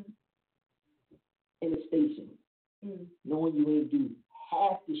in a station knowing you ain't do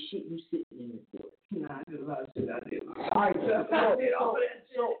half the shit you sitting in it for? Nah, I did a lot of shit. I did. All right,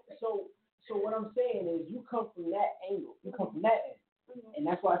 so what I'm saying is you come from that angle. You come from that end. And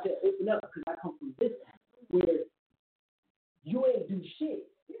that's why I said open up, because I come from this end where you ain't do shit.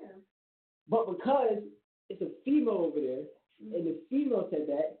 Yeah. But because it's a female over there, and the female said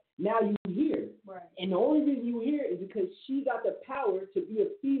that, now you hear. Right. And the only reason you hear is because she got the power to be a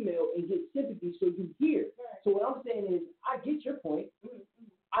female and get sympathy, so you hear. Right. So what I'm saying is, I get your point.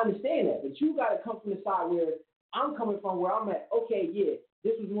 I understand that, but you got to come from the side where I'm coming from, where I'm at, okay, yeah,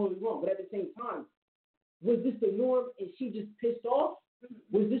 this was morally wrong, but at the same time, was this the norm and she just pissed off?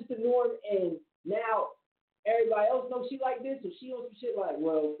 Was this the norm and now everybody else knows she like this, or she on some shit like,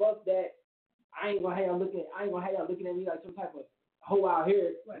 well, fuck that. I ain't gonna have y'all looking at me like some type of hoe out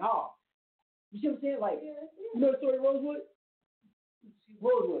here. No. You see what I'm saying? Like, you know the story of Rosewood?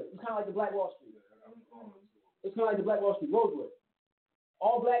 Rosewood. It's kind of like the Black Wall Street. It's kind of like the Black Wall Street. Rosewood.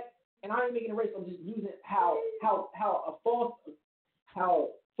 All black, and I ain't making a race. I'm just using false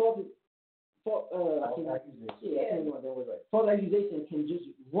accusation can just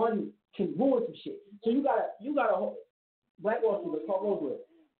ruin some shit. So you got a Black Wall Street, called Rosewood.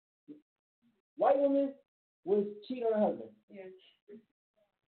 White woman was cheating on her husband. Yeah.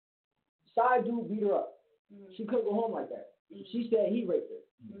 Side dude beat her up. She couldn't go home like that. She said he raped her.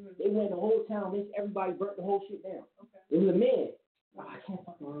 They went in the whole town, everybody burnt the whole shit down. It was a man. Oh, I can't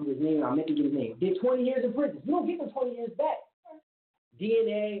fucking remember his name. I meant to get his name. Did 20 years in prison. You don't get them 20 years back.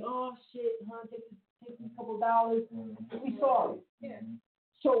 DNA. Oh shit, huh? Take a couple dollars. We sorry. Yeah.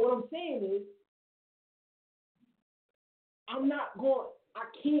 So what I'm saying is, I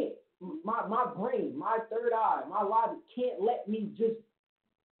can't. My brain, my third eye, my logic can't let me just.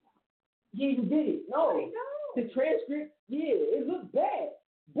 Yeah, you did it. No. The transcript, yeah, it looks bad,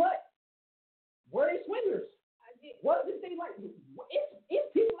 but were they swingers? What did they like? It's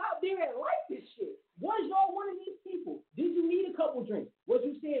people out there that like this shit. Was y'all one of these people? Did you need a couple drinks? Was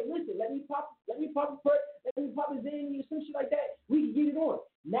you saying, listen, let me pop a perk, let me pop a Xanny or some shit like that? We can get it on.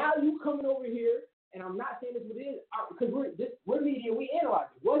 Now you coming over here, and I'm not saying this what it is, because we're media, we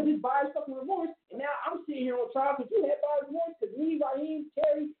analyze it. Was this buyer's fucking remorse? And now I'm sitting here on trial because you had buyer's remorse, because me, Raheem,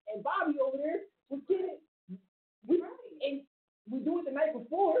 Terry, and Bobby over there was getting it. And we do it the night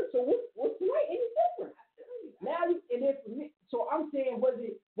before, so what's tonight any different? Now, and then for me, so I'm saying, was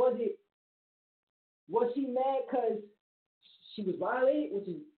she mad because she was violated? Which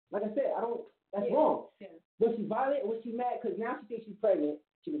is, like I said, that's wrong. Yeah. Was she violated, or was she mad because now she thinks she's pregnant?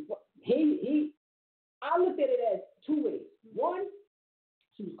 She was, I looked at it as two ways. One,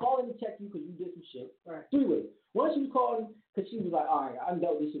 she was calling to check you because you did some shit. Right. 3 ways. One, she was calling because she was like, all right, I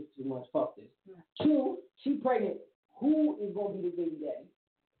dealt with this shit too much, fuck this. Right. 2, she pregnant. Who is going to be the baby daddy?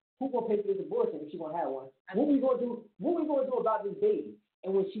 Who going to pay for this abortion if she's going to have one? What we going to do? What we going to do about this baby?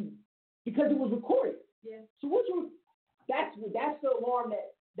 And when because it was recorded. Yeah. So that's the alarm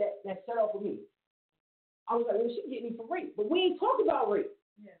that set off for me. I was like, well, she get me for rape, but we ain't talking about rape.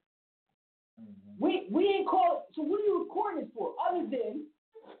 Yeah. Mm-hmm. We ain't called. So what are you recording this for? Other than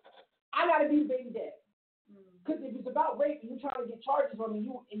I got to be the baby dad. Because if it's about rape and you're trying to get charges on me,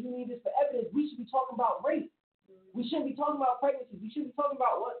 and you need this for evidence, we should be talking about rape. We shouldn't be talking about pregnancy. We shouldn't be talking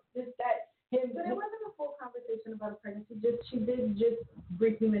about what this, that, him. But it wasn't a full conversation about a pregnancy. She did just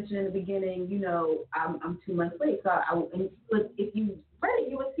briefly mention in the beginning, I'm 2 months late. So but if you read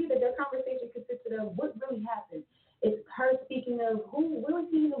it, you would see that their conversation consisted of what really happened. It's her speaking of where was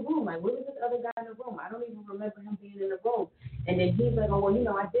he in the room? Like, where was this other guy in the room? I don't even remember him being in the room. And then he's like, oh, well,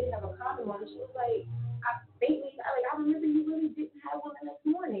 I didn't have a condom on. And she was like, I remember you really didn't have one the next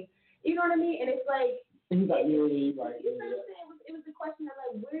morning. You know what I mean? And it's like, you know what I'm saying? It was the question of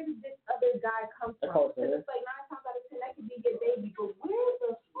like, where did this other guy come from? Because it's like 9 times out of 10 that could be your baby, but where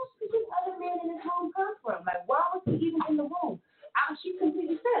the fuck did this other man in his home come from? Like, why was he even in the room? She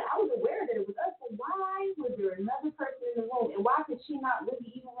completely said, I was aware that it was us, but why was there another person in the room, and why could she not really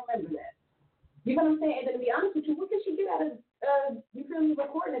even remember that? You know what I'm saying? And then to be honest with you, what could she get out of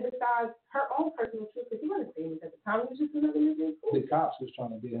recording it besides her own personal truth? Because he wasn't famous at the time. It was just another nigga. The cops was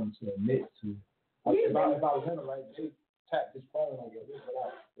trying to get him to admit to. If I was him, right, they tapped his phone like this, but I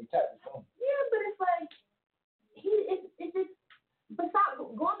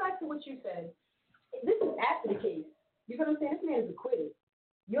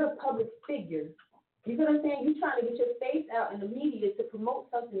promote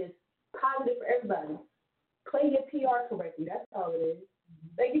something that's positive for everybody. Play your PR correctly. That's all it is.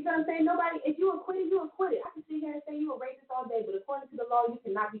 Like, you know what I'm saying? Nobody, if you acquitted, you acquitted. I can sit here and say you a racist all day, but according to the law, you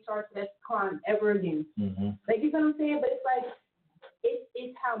cannot be charged for that crime ever again. Like, you know what I'm saying? But it's like,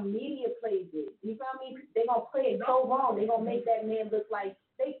 it's how media plays it. You feel me? They gonna play it so wrong. They gonna make that man look like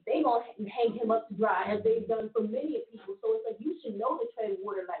they gonna hang him up to dry, as they've done for many people. So it's like, you should know to tread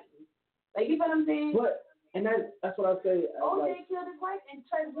water lightly. Like, you know what I'm saying? But and that's what I say. OJ killed his wife and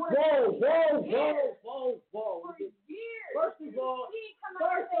tread water. Whoa. For years. First of all,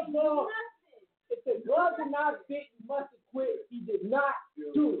 nothing. if the glove did not fit, you must have quit. He did not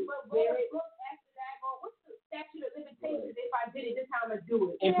do it. But look after that, what's the statute of limitations? If I did it, this time I'm gonna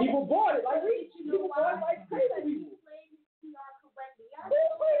do it. And people bought it like crazy. You know why? Like crazy people. He played his PR correctly. Last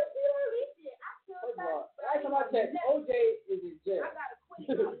time I checked, OJ is in jail. I gotta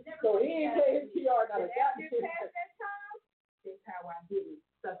quit. So he ain't play his PR. Not a After past that time, this how I did it,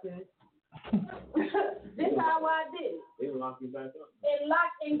 sucker. This how I did it. They locked you back up. And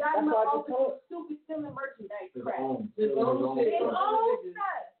locked and got him up all the stupid stealing merchandise crap. His own shit. His own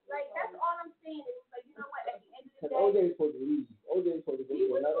stuff. Like, that's all I'm saying. It's like, you know what? At the end of the day, OJ is supposed to leave. OJ is supposed to go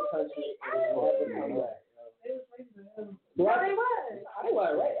to another country and never come back. No, they was. I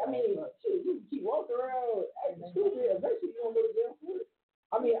was right. I mean, shit, you keep walking around acting stupid. Eventually, you don't go to jail for it.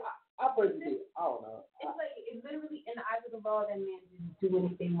 I mean, I personally, I don't know. It's like, it's literally in the eyes of the law, that man didn't do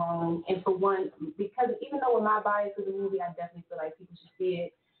anything wrong. And for one, because even though with my bias of the movie, I definitely feel like people should see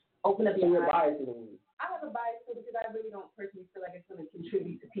it. Open up your eyes. Bias to the movie. I have a bias too, because I really don't personally feel like it's going to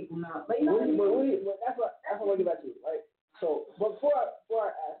contribute to people now. But you know but that's what I want to get back to, right? So, but before I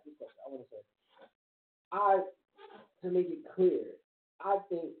ask this question, I want to say, to make it clear, I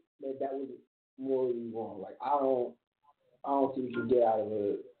think that was morally wrong. Like, I don't think you can get out of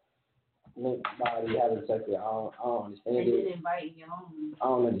a linked body having sex with. I don't understand it. Didn't invite you home. I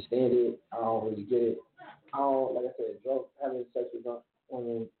don't understand it. I don't really get it. I don't, like I said, having sex with drunk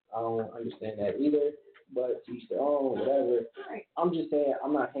women. I don't understand that either. But to each their own, whatever. Right. I'm just saying,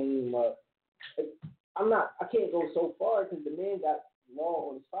 I'm not hanging him up. I can't go so far because the man got law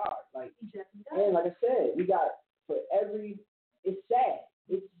on his side. Like, and like I said, we got it's sad.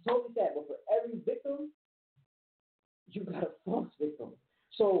 It's totally sad. But for every victim, you got a false victim.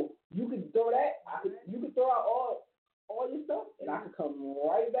 So you could throw that. You could throw out all your stuff, and I could come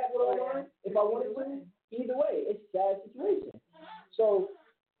right back with all mine if I wanted to. Either way, it's a sad situation. So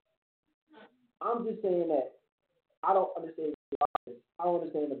I'm just saying that I don't understand the bias. I don't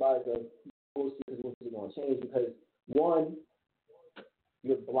understand the bias of we'll see what's going to change, because one,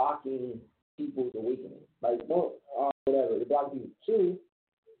 you're blocking people's awakening. Like, don't whatever. You're blocking people. Two,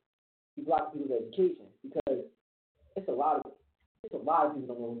 you block people's education, because it's a lot of people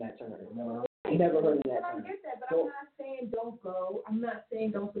don't know that term. Never heard of that term. I get that, but I'm not saying don't go. I'm not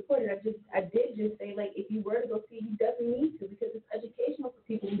saying don't support it. I did just say, like, if you were to go see it, you definitely need to, because it's educational for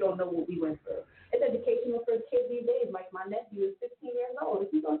people who don't know what we went through. It's educational for kids these days. Like, my nephew is 15 years old.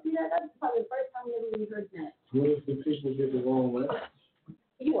 If you don't see that, that's probably the first time you ever really heard that. What if the people get the wrong way?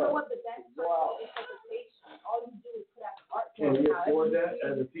 You know what? But that's interpretation. All you do is put out the art. Can we afford that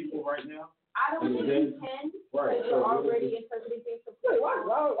as a people right now? I don't think you can, because you're already interpreting things completely.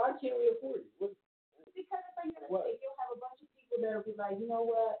 Why can't we afford it? Because it's like, you'll have a bunch of people that will be like, you know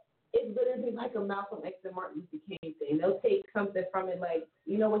what? It's literally like a Malcolm X and Martin Luther King thing. They'll take something from it, like,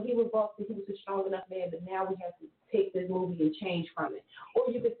 you know what, he was Boston, he was a strong enough man, but now we have to take this movie and change from it.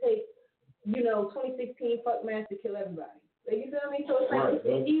 Or you could take, 2016, fuck Master, kill everybody. Like, you know what I mean? So it's like,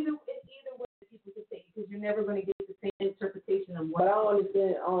 it's either way that people can take it, because you're never going to get the same interpretation of what. But I don't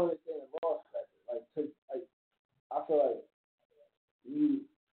understand the law perspective. Like, cause, like, I feel like you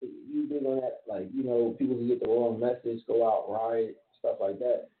big on that, like, people can get the wrong message, go out, riot, stuff like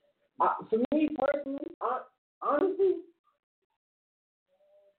that. For me personally, honestly,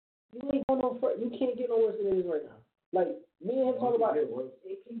 you can't get no worse than it is right now. Like, me and him talk about it.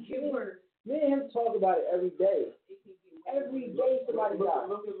 It can get worse. Me and him talk about it every day. Every day somebody dies.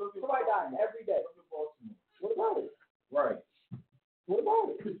 Somebody dies every day. What about it? Right. What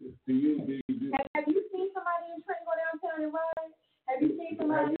about it? Do you Have you seen somebody in Trent go downtown and ride? Have you seen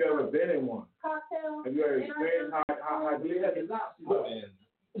somebody? Have you ever been in one? Cocktail? Have you ever experienced how do you have to not? Right.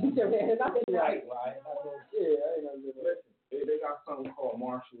 Yeah, I know. Listen, they got something called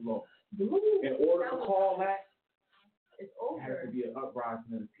martial law. In order to call that, it's over. It has to be an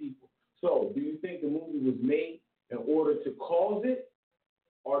uprising of the people. So, do you think the movie was made in order to cause it,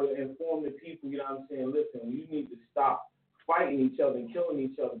 or to inform the people? You know what I'm saying? Listen, you need to stop fighting each other and killing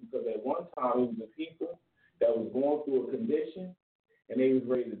each other, because at one time it was the people that was going through a condition and they was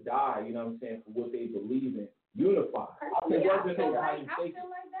ready to die, you know what I'm saying, for what they believe in. unified. It wasn't I feel like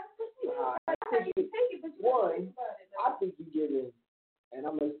that's what you how you take it, but you don't think about it. I think you're giving, and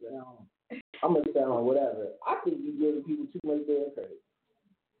I'm gonna sound whatever. I think you're giving people too much damn credit.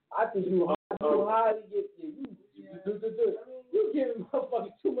 I think you highly gifted. You giving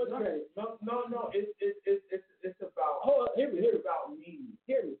motherfuckers too much credit. No. It's about. Hold on, hear me. About me.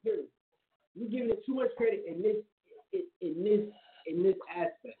 Hear me. You giving it too much credit in this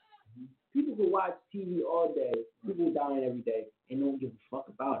aspect. People can watch TV all day. People dying every day and don't give a fuck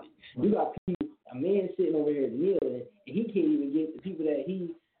about it. You got a man sitting over here kneeling, and he can't even get the people that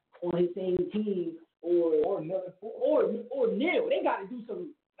he on his same team or kneel. They got to do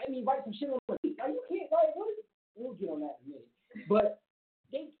some. Write some shit on the feet. Now you can't. We'll get on that in a minute. But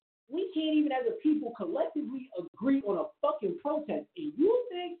we can't even as a people collectively agree on a fucking protest. And you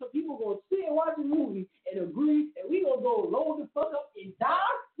think some people gonna sit and watch a movie and agree that we gonna go load the fuck up and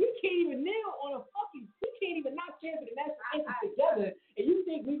die? We can't even kneel on a fucking. We can't even knock chant for the national anthem together. And you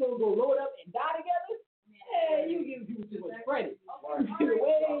think we gonna go load up and die together? Yeah, you giving people too much credit. You giving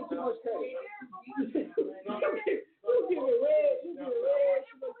way too much credit. You giving way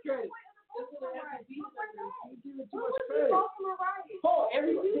too much credit.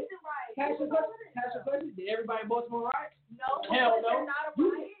 Cash your question. Did everybody in Baltimore riot? No. Hell no. Not a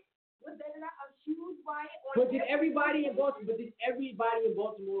riot? Was there not a huge riot? But did everybody in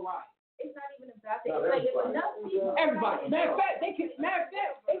Baltimore riot? It's not even about that. It's like if enough people. Everybody. Matter of fact, they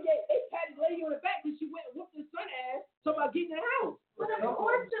patted the lady on the back because she went and whooped her son ass. Talking about getting in the house. But of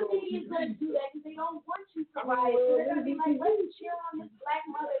course the media is going to do that because they don't want you to riot. So they're going to be like, let's cheer on this black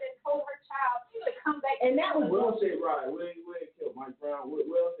mother that told her child to come back. And that was. Where else they riot? Where they killed Mike Brown? Where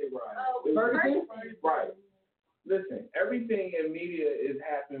else they riot? Ferguson? Right. Listen, everything in media is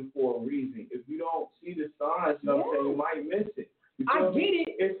happening for a reason. If you don't see the signs, you might miss it. I get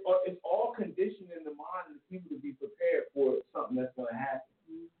it. It's all conditioned in the mind of the people to be prepared for something that's going to happen.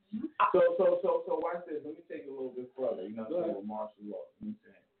 So watch this. Let me take it a little bit further. You know, with martial law. You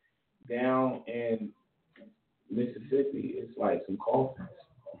know, down in Mississippi, it's like some coffins.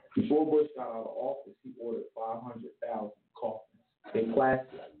 Before Bush got out of office, he ordered 500,000 coffins. They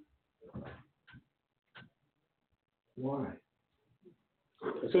plastic. Why?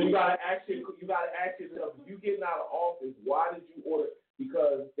 So you gotta ask yourself, if you getting out of office, why did you order?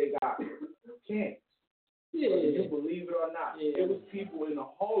 Because they got camps. Yeah. Whether you believe it or not, it was people in the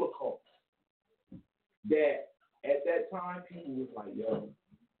Holocaust that at that time people was like, yo,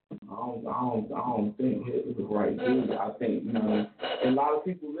 I don't think it was right dude. I think, you know, and a lot of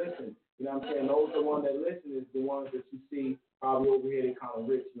people listen. You know what I'm saying? Those are the ones that listen is the ones that you see probably over here, they kind of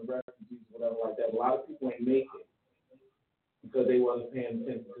rich and the refugees, whatever like that. A lot of people ain't make it because they wasn't paying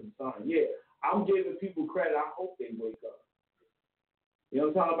attention to the sign. Yeah, I'm giving people credit. I hope they wake up. You know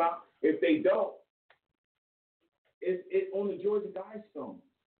what I'm talking about? If they don't, it's on the Georgia Guidestones.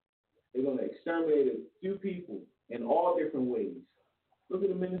 They're going to exterminate a few people in all different ways. Look at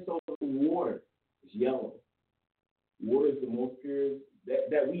the Minnesota water. It's yellow. Water is the most pure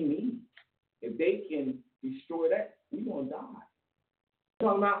that we need. If they can destroy that, we're going to die.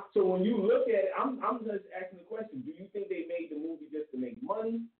 So when you look at it, I'm just asking the question, do you think they made the movie just to make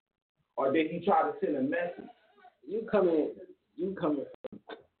money? Or did he try to send a message? You coming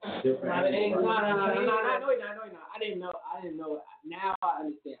different. No. I didn't know. Now I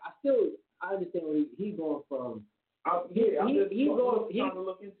understand. I understand where he's going from. He's trying to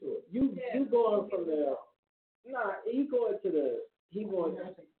look into it. You going from the. Nah, you going to the.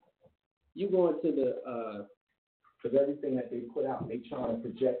 Because everything that they put out, they trying to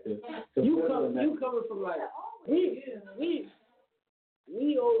project the. You coming from like we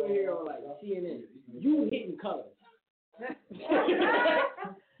over here on like CNN. You hitting colors.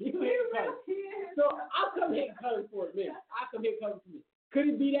 You hitting colors. So I'll come hitting colors for a minute. Could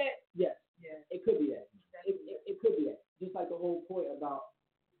it be that? Yes. Yeah. It could be that. It could be that. Just like the whole point about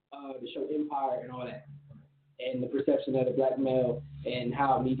the show Empire and all that, and the perception of the black male and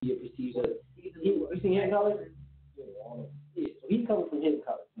how media perceives it. You seen Hidden Colors? Yeah. So he's coming from Hidden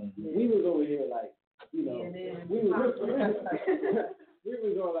Colors. Mm-hmm. We was over here like, you know, we was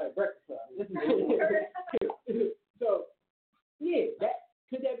going like breakfast club. So yeah,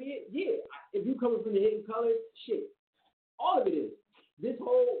 could that be it? Yeah. If you coming from the Hidden Colors, shit. All of it is. This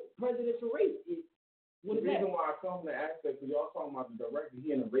whole presidential race is. The reason why I come from the aspect, because y'all talking about the director, he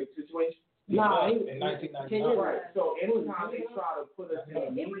in a rape situation. Nah, in 1999. Right. So anytime they try to put us in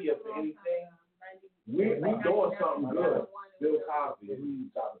the media for anything, we doing something good. Bill Cosby, we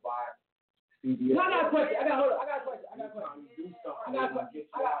got to buy CBS. No, I got a question. I got a question.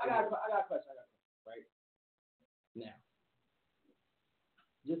 Right now,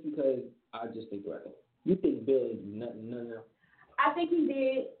 just because I just think the right thing. You think Bill is none of? I think he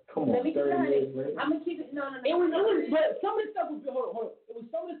did. Come on, 30 years later. I'm gonna keep it. No. It was, but some of the stuff with Bill. Hold on. It was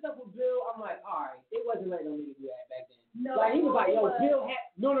some of the stuff with Bill. I'm like, all right, it wasn't letting no nigga do that back then. No, like he was like, yo, Bill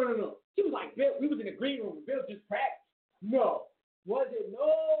had no. He was like, Bill. We was in the green room. Bill just practiced. No, wasn't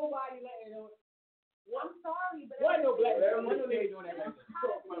nobody letting him. I'm sorry, but why no black? Why no nigga doing that back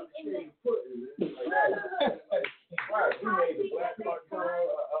then? Right, he made the black part.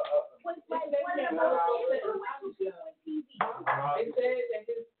 They said that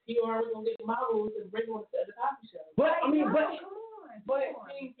his PR was gonna get models and bring them to the coffee show. But I mean, but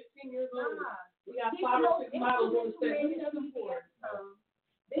 15 years later, we got 5 or 6 models on the stage.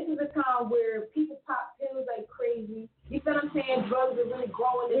 This is a time where people pop pills like crazy. You feel what I'm saying? Drugs are really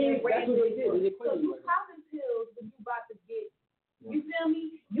growing in their brains. So you popping pills when you about to get. You feel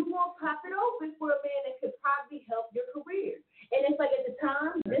me? You won't pop it open for a man that could probably help your career. And it's like at the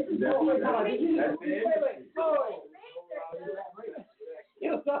time, this is what we're talking about.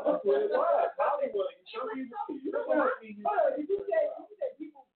 Hollywood. Did you say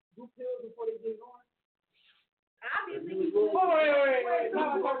people do pills before they get going? Obviously, wait.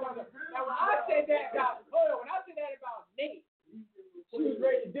 Now, when I said that about Nate, she was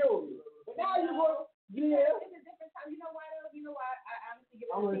ready to deal with me. But now you go, yeah. It's a different time. You know why though? You know why I honestly give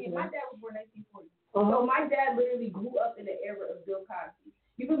it an opinion. My dad was born 1940. So my dad literally grew up in the era of Bill Cosby.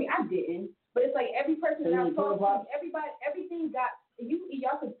 You feel me? I didn't. But it's like every person that I'm talking to, everything got,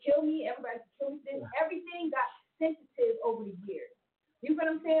 y'all could kill me, everybody could kill me. Everything got sensitive over the years. You know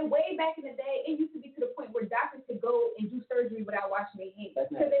what I'm saying? Way back in the day, it used to be to the point where doctors could go and do surgery without washing their hands.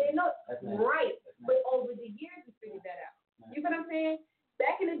 Because they didn't know. Right. But over the years, we figured that out. You know what I'm saying?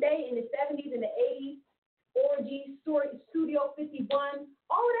 Back in the day, in the 70s and the 80s, Orgy, Studio 51,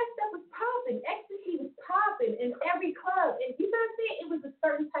 all of that stuff was popping. Ecstasy was popping in every club. And you know what I'm saying? It was a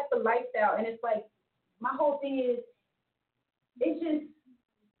certain type of lifestyle. And it's like, my whole thing is, it's just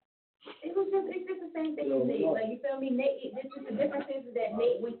the same thing as Nate. Like, you feel me? Nate, the difference is that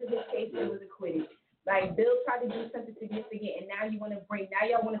Nate went to his case and was acquitted. Like, Bill tried to do something significant, and now y'all want to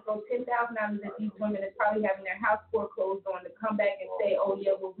throw $10,000 at these women that's probably having their house foreclosed on to come back and say, oh,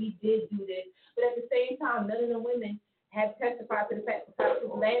 yeah, well, we did do this. But at the same time, none of the women have testified to the fact that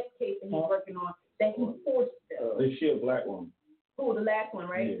his last case that he's working on, that he forced them. Is she a black woman? Oh, the last one,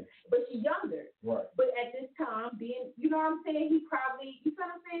 right? Yeah. But she's younger. Right. But at this time, you know what I'm saying? He probably, you know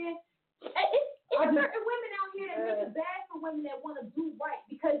what I'm saying? It's certain women out here that make it bad for women that want to do right,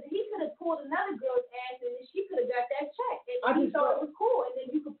 because he could have pulled another girl's ass and then she could have got that check and he thought it was cool, and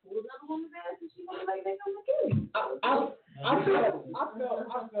then you could pull another woman's ass and she would be like, they're gonna kill you.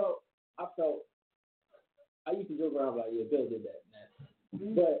 I felt. I used to joke around like, yeah, Bill did that, man.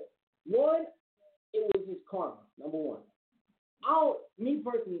 But one, it was his karma. Number one, me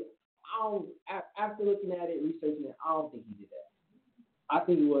personally, after looking at it, researching it, I don't think he did that. I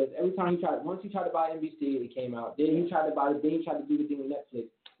think it was every time once he tried to buy NBC, it came out. Then he tried to buy it. Then he tried to do the thing with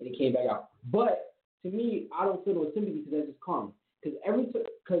Netflix, and it came back out. But to me, I don't feel no sympathy because that's just karma.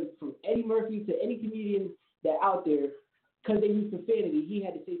 Because from Eddie Murphy to any comedian that out there, because they use profanity, he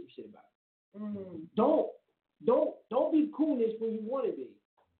had to say some shit about it. Don't be coonish when you want to be.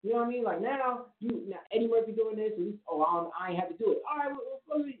 You know what I mean? Like now Eddie Murphy doing this, and I ain't have to do it. All right,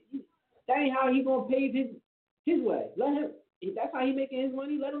 well, that ain't how he gonna pay his way. Let him. If that's how he making his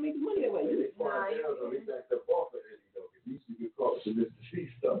money, let him make his money that way. They backed up off of Eddie though. He used to get caught with the Mr. Sheep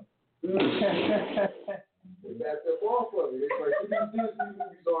stuff. They backed up off of it. It's like these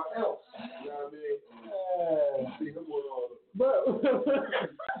movies are else. You know what I mean? See him on all of them.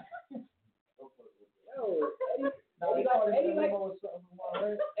 Eddie like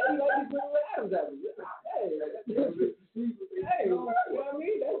his little Adams at me. Hey, you know what I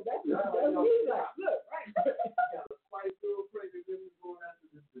mean? That's me. Like, look, right. Spice Girl pregnant, then we're going after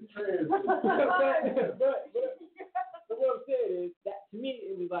the trans. But what I'm saying is that to me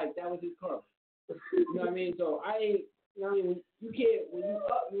it was like that was his karma. You know what I mean? So you know what I mean? When you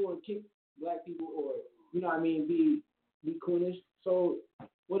up, you want to kick black people or you know what I mean, be coonish. So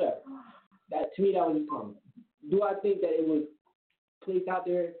whatever. That to me that was his karma. Do I think that it was placed out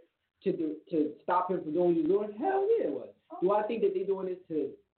there to stop him from doing what he was doing? Hell yeah, it was. Do I think that they're doing this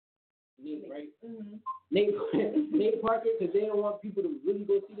to Nate, right? Mm-hmm. Nate Parker, because they don't want people to really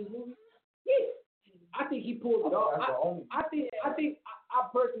go see this movie? Yeah. I think he pulled it off. I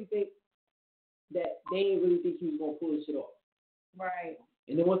personally think that they ain't really think he was going to pull this shit off. Right.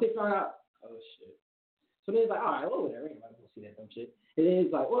 And then once they found out, oh shit. So then it's like, all right, well, whatever. Ain't nobody going to see that dumb shit. And then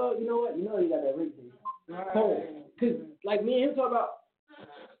it's like, well, you know what? You know you got that rig thing. Because, like me and him talk about,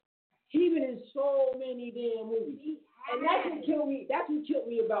 he been in so many damn movies. And that's what killed me. That's what killed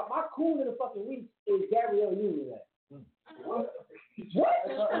me about my coon in the fucking week is Gabrielle Union. What?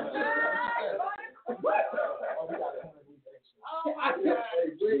 What?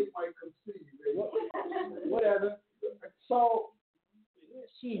 Whatever. So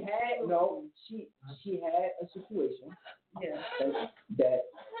she had a situation. Yeah. That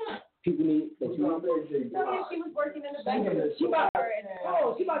people need that you want. She was working in the back of the She about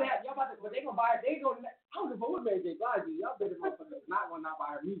to have y'all about to, but they gonna buy it. They gonna. I don't give a fuck what Mary J. Blige do. Y'all better motherfuckers not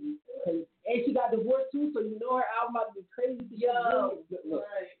buy her music. And she got divorced too, so you know her album about to be crazy. Yo, look,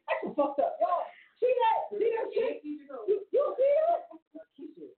 that's what fucked up. Yo, see that shit? You see that?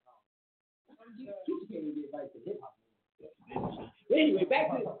 Keisha can't even get right to hip hop. Anyway,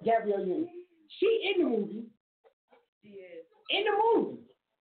 back to Gabrielle Union. She in the movie. She is. In the movie.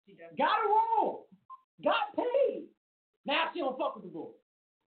 She does. Got a role. Got paid. Now she don't fuck with the boy.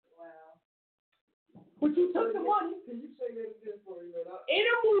 Wow. But you took the money. Can you say that again for you? In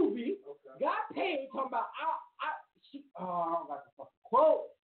a movie. Okay. Got paid. Talking about I don't got the fucking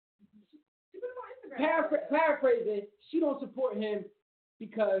quote. Paraphrasing, she don't support him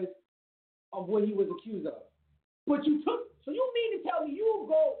because of what he was accused of. But you took, so you mean to tell me you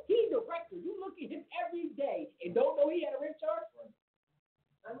go, he's a director, you look at him every day and don't know he had a rape charge?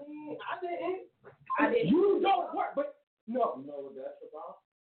 I mean, I didn't. You don't work, but no. You know what that's about?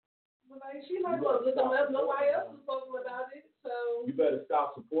 But like, she like, look, nobody else was talking about it, so. You better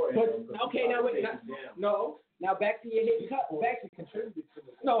stop supporting him. Okay, now wait, no. Now back to your hit cut. Back to contributed to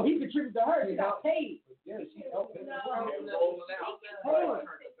it. No, he contributed to her. She got paid. Yeah, she helped him. Hold on.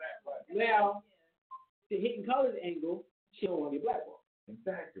 Now, the Hidden Colors angle, she don't want to get blackballed.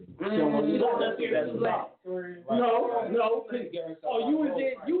 Exactly. She don't want to get blackballed. No. Oh, you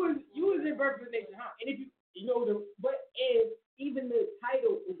was in Birth of a Nation, huh? And if you know even the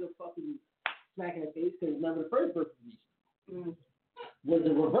title is a fucking smack in the face because remember the first Birth of a Nation was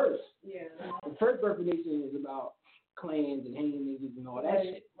the reverse. Yeah. The first Birth of a Nation is about clans and hanging niggas and all that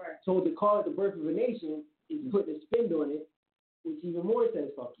shit. Right. So to call it the Birth of a Nation is putting a spin on it, which even more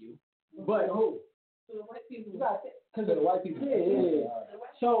says fuck you. But so the white people. Because of the white people. Yeah.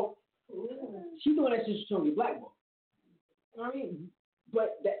 So she doing that shit, she's trying to get blackballed. You know what I mean?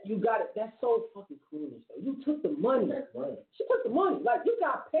 But that you got it. That's so fucking coolish though. You took the money. Right. She took the money. Like you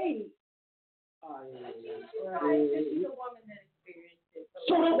got paid. She's a woman that experienced it.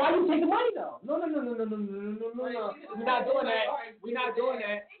 So then why you take the money though? No. We're not doing that. We're not doing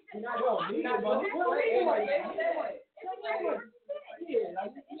that.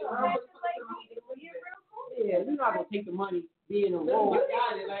 Yeah, you're not gonna take the money being a role. You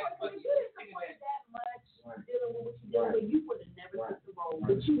didn't support that much dealing with what you dealing with. You would have never took the role,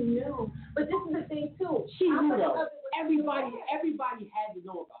 but you knew. But this is the thing too. She knew though. Everybody had to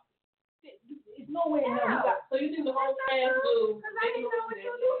know about it. There's no way in hell he got. So you think the whole fans do?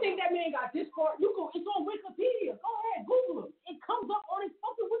 You think that man got Discord? It's on Wikipedia. Go ahead, Google him. It comes up on his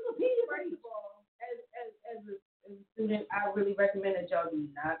fucking Wikipedia. First of all, as a student, I really recommend that y'all do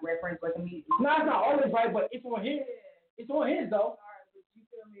not reference Wikipedia. No, it's not always right, but it's on his. It's on his though. You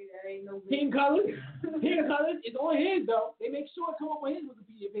feel me? That ain't no. Hidden Colors. It's on his though. They make sure it come up on his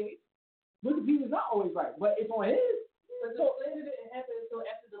Wikipedia page. Wikipedia's not always right, but it's on his. But so it didn't happen until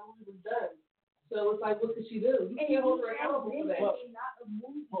after the movie was done. So it's like, what could she do? You can't hold her accountable for that.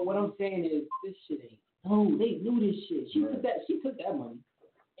 But what I'm saying is, this shit ain't. Oh, they knew this shit. She took that money,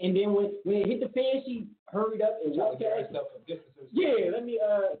 and then when it hit the fan, she hurried up and walked out. Yeah, let me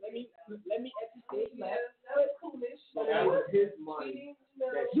exit stage. That's coolish. That was his money.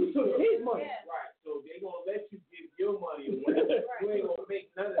 You took his money. Right. So they gonna let you give your money away. You ain't gonna make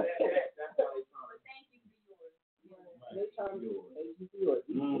none of that back. That's how they trying. Thank you for yours.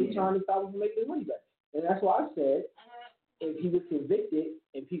 They trying to stop him from making his money back. And that's why I said, if he was convicted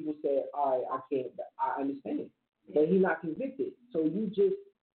and people said, all right, I understand. But he's not convicted. So you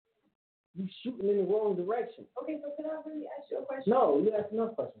shooting in the wrong direction. Okay, so can I really ask you a question? No, you asked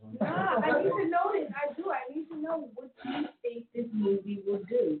enough questions. Nah, I need to know this. I do. I need to know what you think this movie will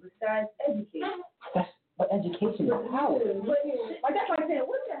do besides educate. But education is power. Like that's like saying,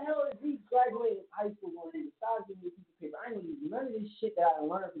 what the hell is he graduating high school going to do besides giving me a piece of paper? I ain't need none of this shit that I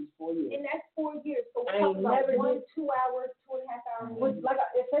learned for these 4 years. And that's 4 years. So I ain't never 1, 2 hours, 2.5 hours. Like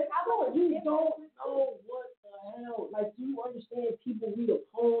I said, you don't know what the hell. Like, do you understand people read a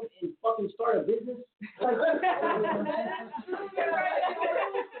poem and fucking start a business? Like,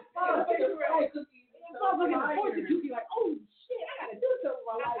 fortune cookie, like, oh shit, I gotta do something with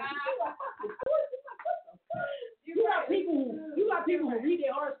my life. You got people who read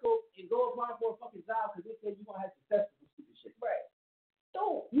their horoscope and go apply for a fucking job because they say you're gonna have success with stupid shit. Right.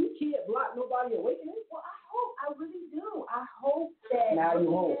 You can't block nobody awakening. Well, I hope. I really do.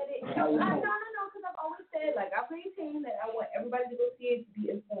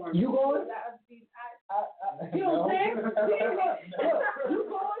 You going? You know what I'm saying? You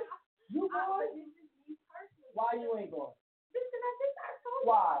going? You going? Why you ain't going? Listen, I think I told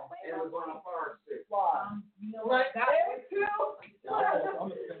you. Why? It was on a fire stick. Why? You know what? That was true. I'm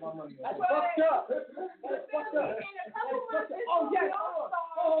gonna spend my money on That's that. fucked up. That's fucked up. That is fucked up. Oh, yes. Hold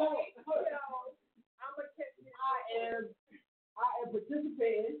on. I am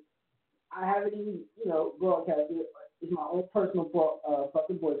participating. I haven't even, broadcasted. It's my own personal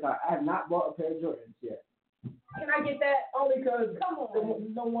fucking boycott. I have not bought a pair of Jordans yet. Can I get that? Only because Come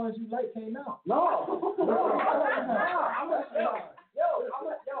on. no ones you like came out. No. I'm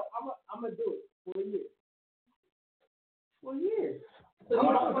gonna do it for a year. For a year. So you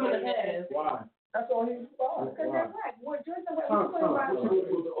don't want to have. Why? That's all he was about. Because they're black. More Jordans are Son, black.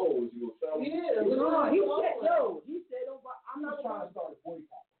 with the O's, you will sell. Yeah. No, he said, I'm not trying to start a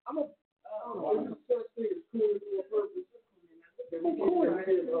boycott. You such thing as cool for a purpose.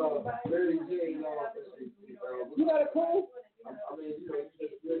 Mary J. You got a cool? I mean, you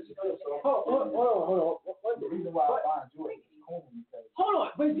just Hold on. What's the reason why I buy Jordan? Hold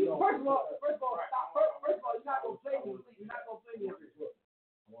on. But you, first of all, stop. First of all, you're not gonna play me. You're not gonna play me up here.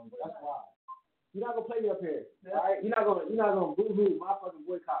 That's why. You're not gonna play me up here. All right? You're not gonna boo-hoo my fucking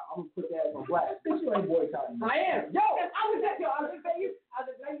boycott. I'm gonna put that on blast. Bitch, you ain't boycotting. I am. Yo, I was at the value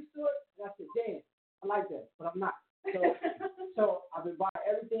store, and I said, damn, I like that, but I'm not. So I've been buying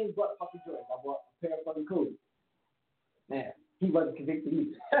everything but fucking Jordans. I bought a pair of fucking COON. Man, he wasn't convicted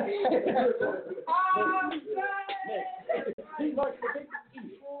either. He wasn't convicted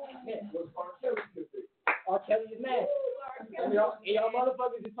either. R. Kelly is mad. And y'all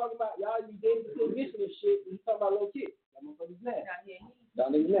motherfuckers is talking about y'all be dating the mission and shit, and he's talking about little kids. Y'all motherfuckers mad.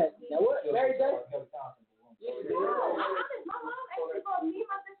 Y'all niggas mad. Now what? Mary J? My mom actually bought me,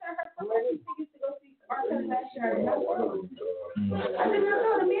 my sister, and her friends tickets to go see R. Kelly last year. I said,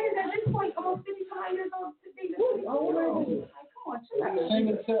 no, the man is at this point almost 55 years old to see this movie. Come on, chill out.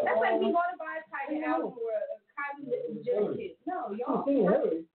 That's like me going to buy a Tiger album or a Kylie Jenner kid. No, y'all. She's singing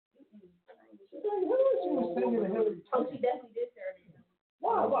Hillary. She was singing Hillary. Oh, she definitely did her.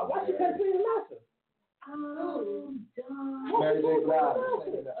 Why she couldn't sing the master? Oh, dumb. Mary J. Blige.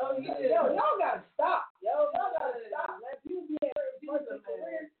 Oh, yeah. Yo, y'all gotta stop. Y'all gotta stop. Like, people be at certain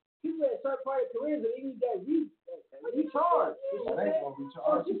careers. People at certain part of careers, and they need that recharge. They ain't gonna be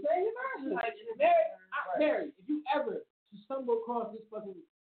charged. She's saying Mary, if you ever stumble across this fucking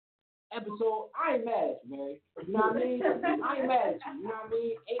episode, I ain't mad at you, Mary. You know what I mean? I ain't mad at you. You know what I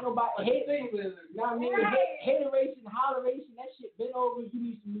mean? Ain't nobody you know what I mean? Hateration, holleration, that shit been over. You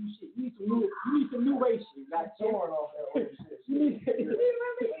need some new shit. You need some new race shit. Like Torn off that old shit. You need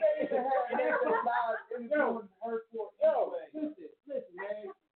listen,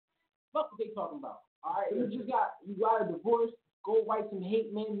 man. Fuck what they talking about. All right, you got a divorce. Go write some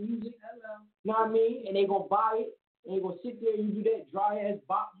hate man music. Hello. You know what I mean? And they gonna buy it. And they gonna sit there and you do that dry ass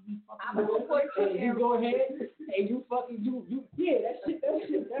bop. You be fucking. And you go ahead and you fucking you. Yeah, that shit.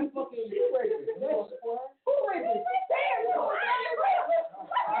 That fucking. Who rapist? Who rapist?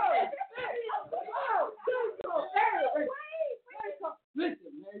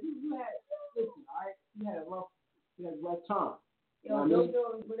 Listen, man. You had. Listen, all right. You had a rough time. Yo,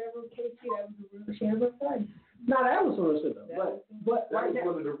 whatever case she had was a real shit. Nah, that was some real shit though. But that was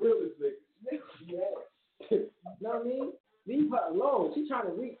one of the realest niggas. Yeah. You know what I mean? Leave her alone. She trying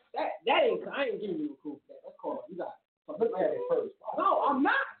to reach that. That ain't. I ain't giving you a cool thing. That's called. You got. Look at it first. No, I'm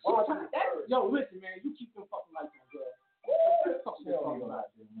not. Yo, listen, man. You keep them fucking like that, girl. Fuck talking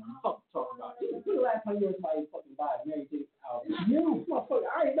about. When the last time you heard somebody fucking buy a Mary J album? You, motherfucker.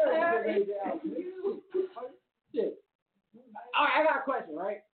 I ain't never heard a Mary J album. Shit. All right, I got a question,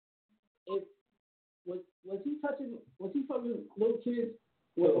 right? If was he fucking little kids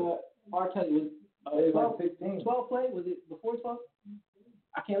with R. Kelly? Was 12, 12 play? Was it before 12?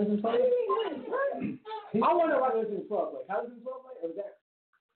 I can't listen to 12 play. I wonder why he listened to 12 play. How was it 12 play? Or was that?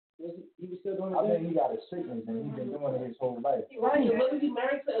 He was still doing it? I think he got a sickness and he's been doing it his whole life. Right. Wasn't he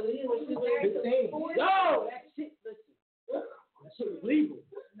married to Aaliyah when she was 15? No, that shit. Listen, that shit was legal.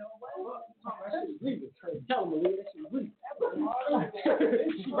 No, what? That shit was legal. Tell him, Aaliyah, that shit was legal.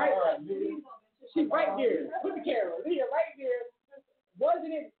 She right there. Put the camera. Aaliyah right there.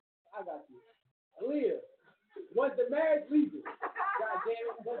 Wasn't it? I got you. Aaliyah, was the marriage legal? God damn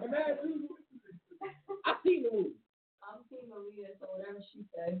it. Was the marriage legal? I seen the movie. I'm seeing Aaliyah, so whatever she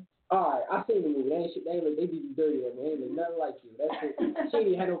said. All right, I seen the movie. They be dirty at me. They ain't look nothing like you. That shit. She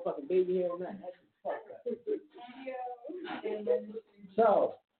ain't had no fucking baby hair or nothing. That shit fucked up.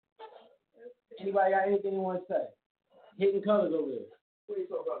 So, anybody got anything you want to say? Hidden colors over there. What are you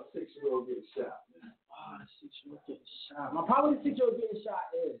talking about? A 6-year-old getting shot? Ah, 6-year-old getting shot. My problem with 6-year-old getting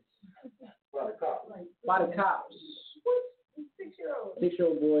shot is by the cops. 6-year-old.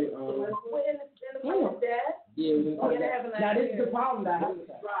 6-year-old boy. In the car with dad? Yeah, it was in the car. Yeah, Now this is the problem that happened.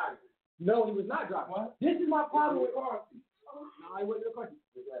 No, he was not driving. What? This is my problem with car seat. No, he wasn't in the car seat.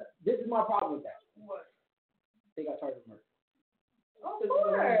 This is my problem with that. What? They got charged with murder. Of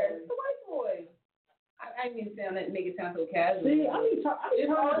course. The white boy. I didn't mean to sound that, make it sound so casual. See, I be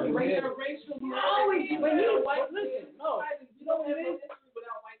talking racial. Always, but listen, no. You know what it is?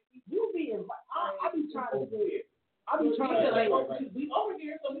 You be I be trying to say it. I be trying to like, we over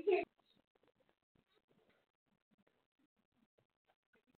here, so we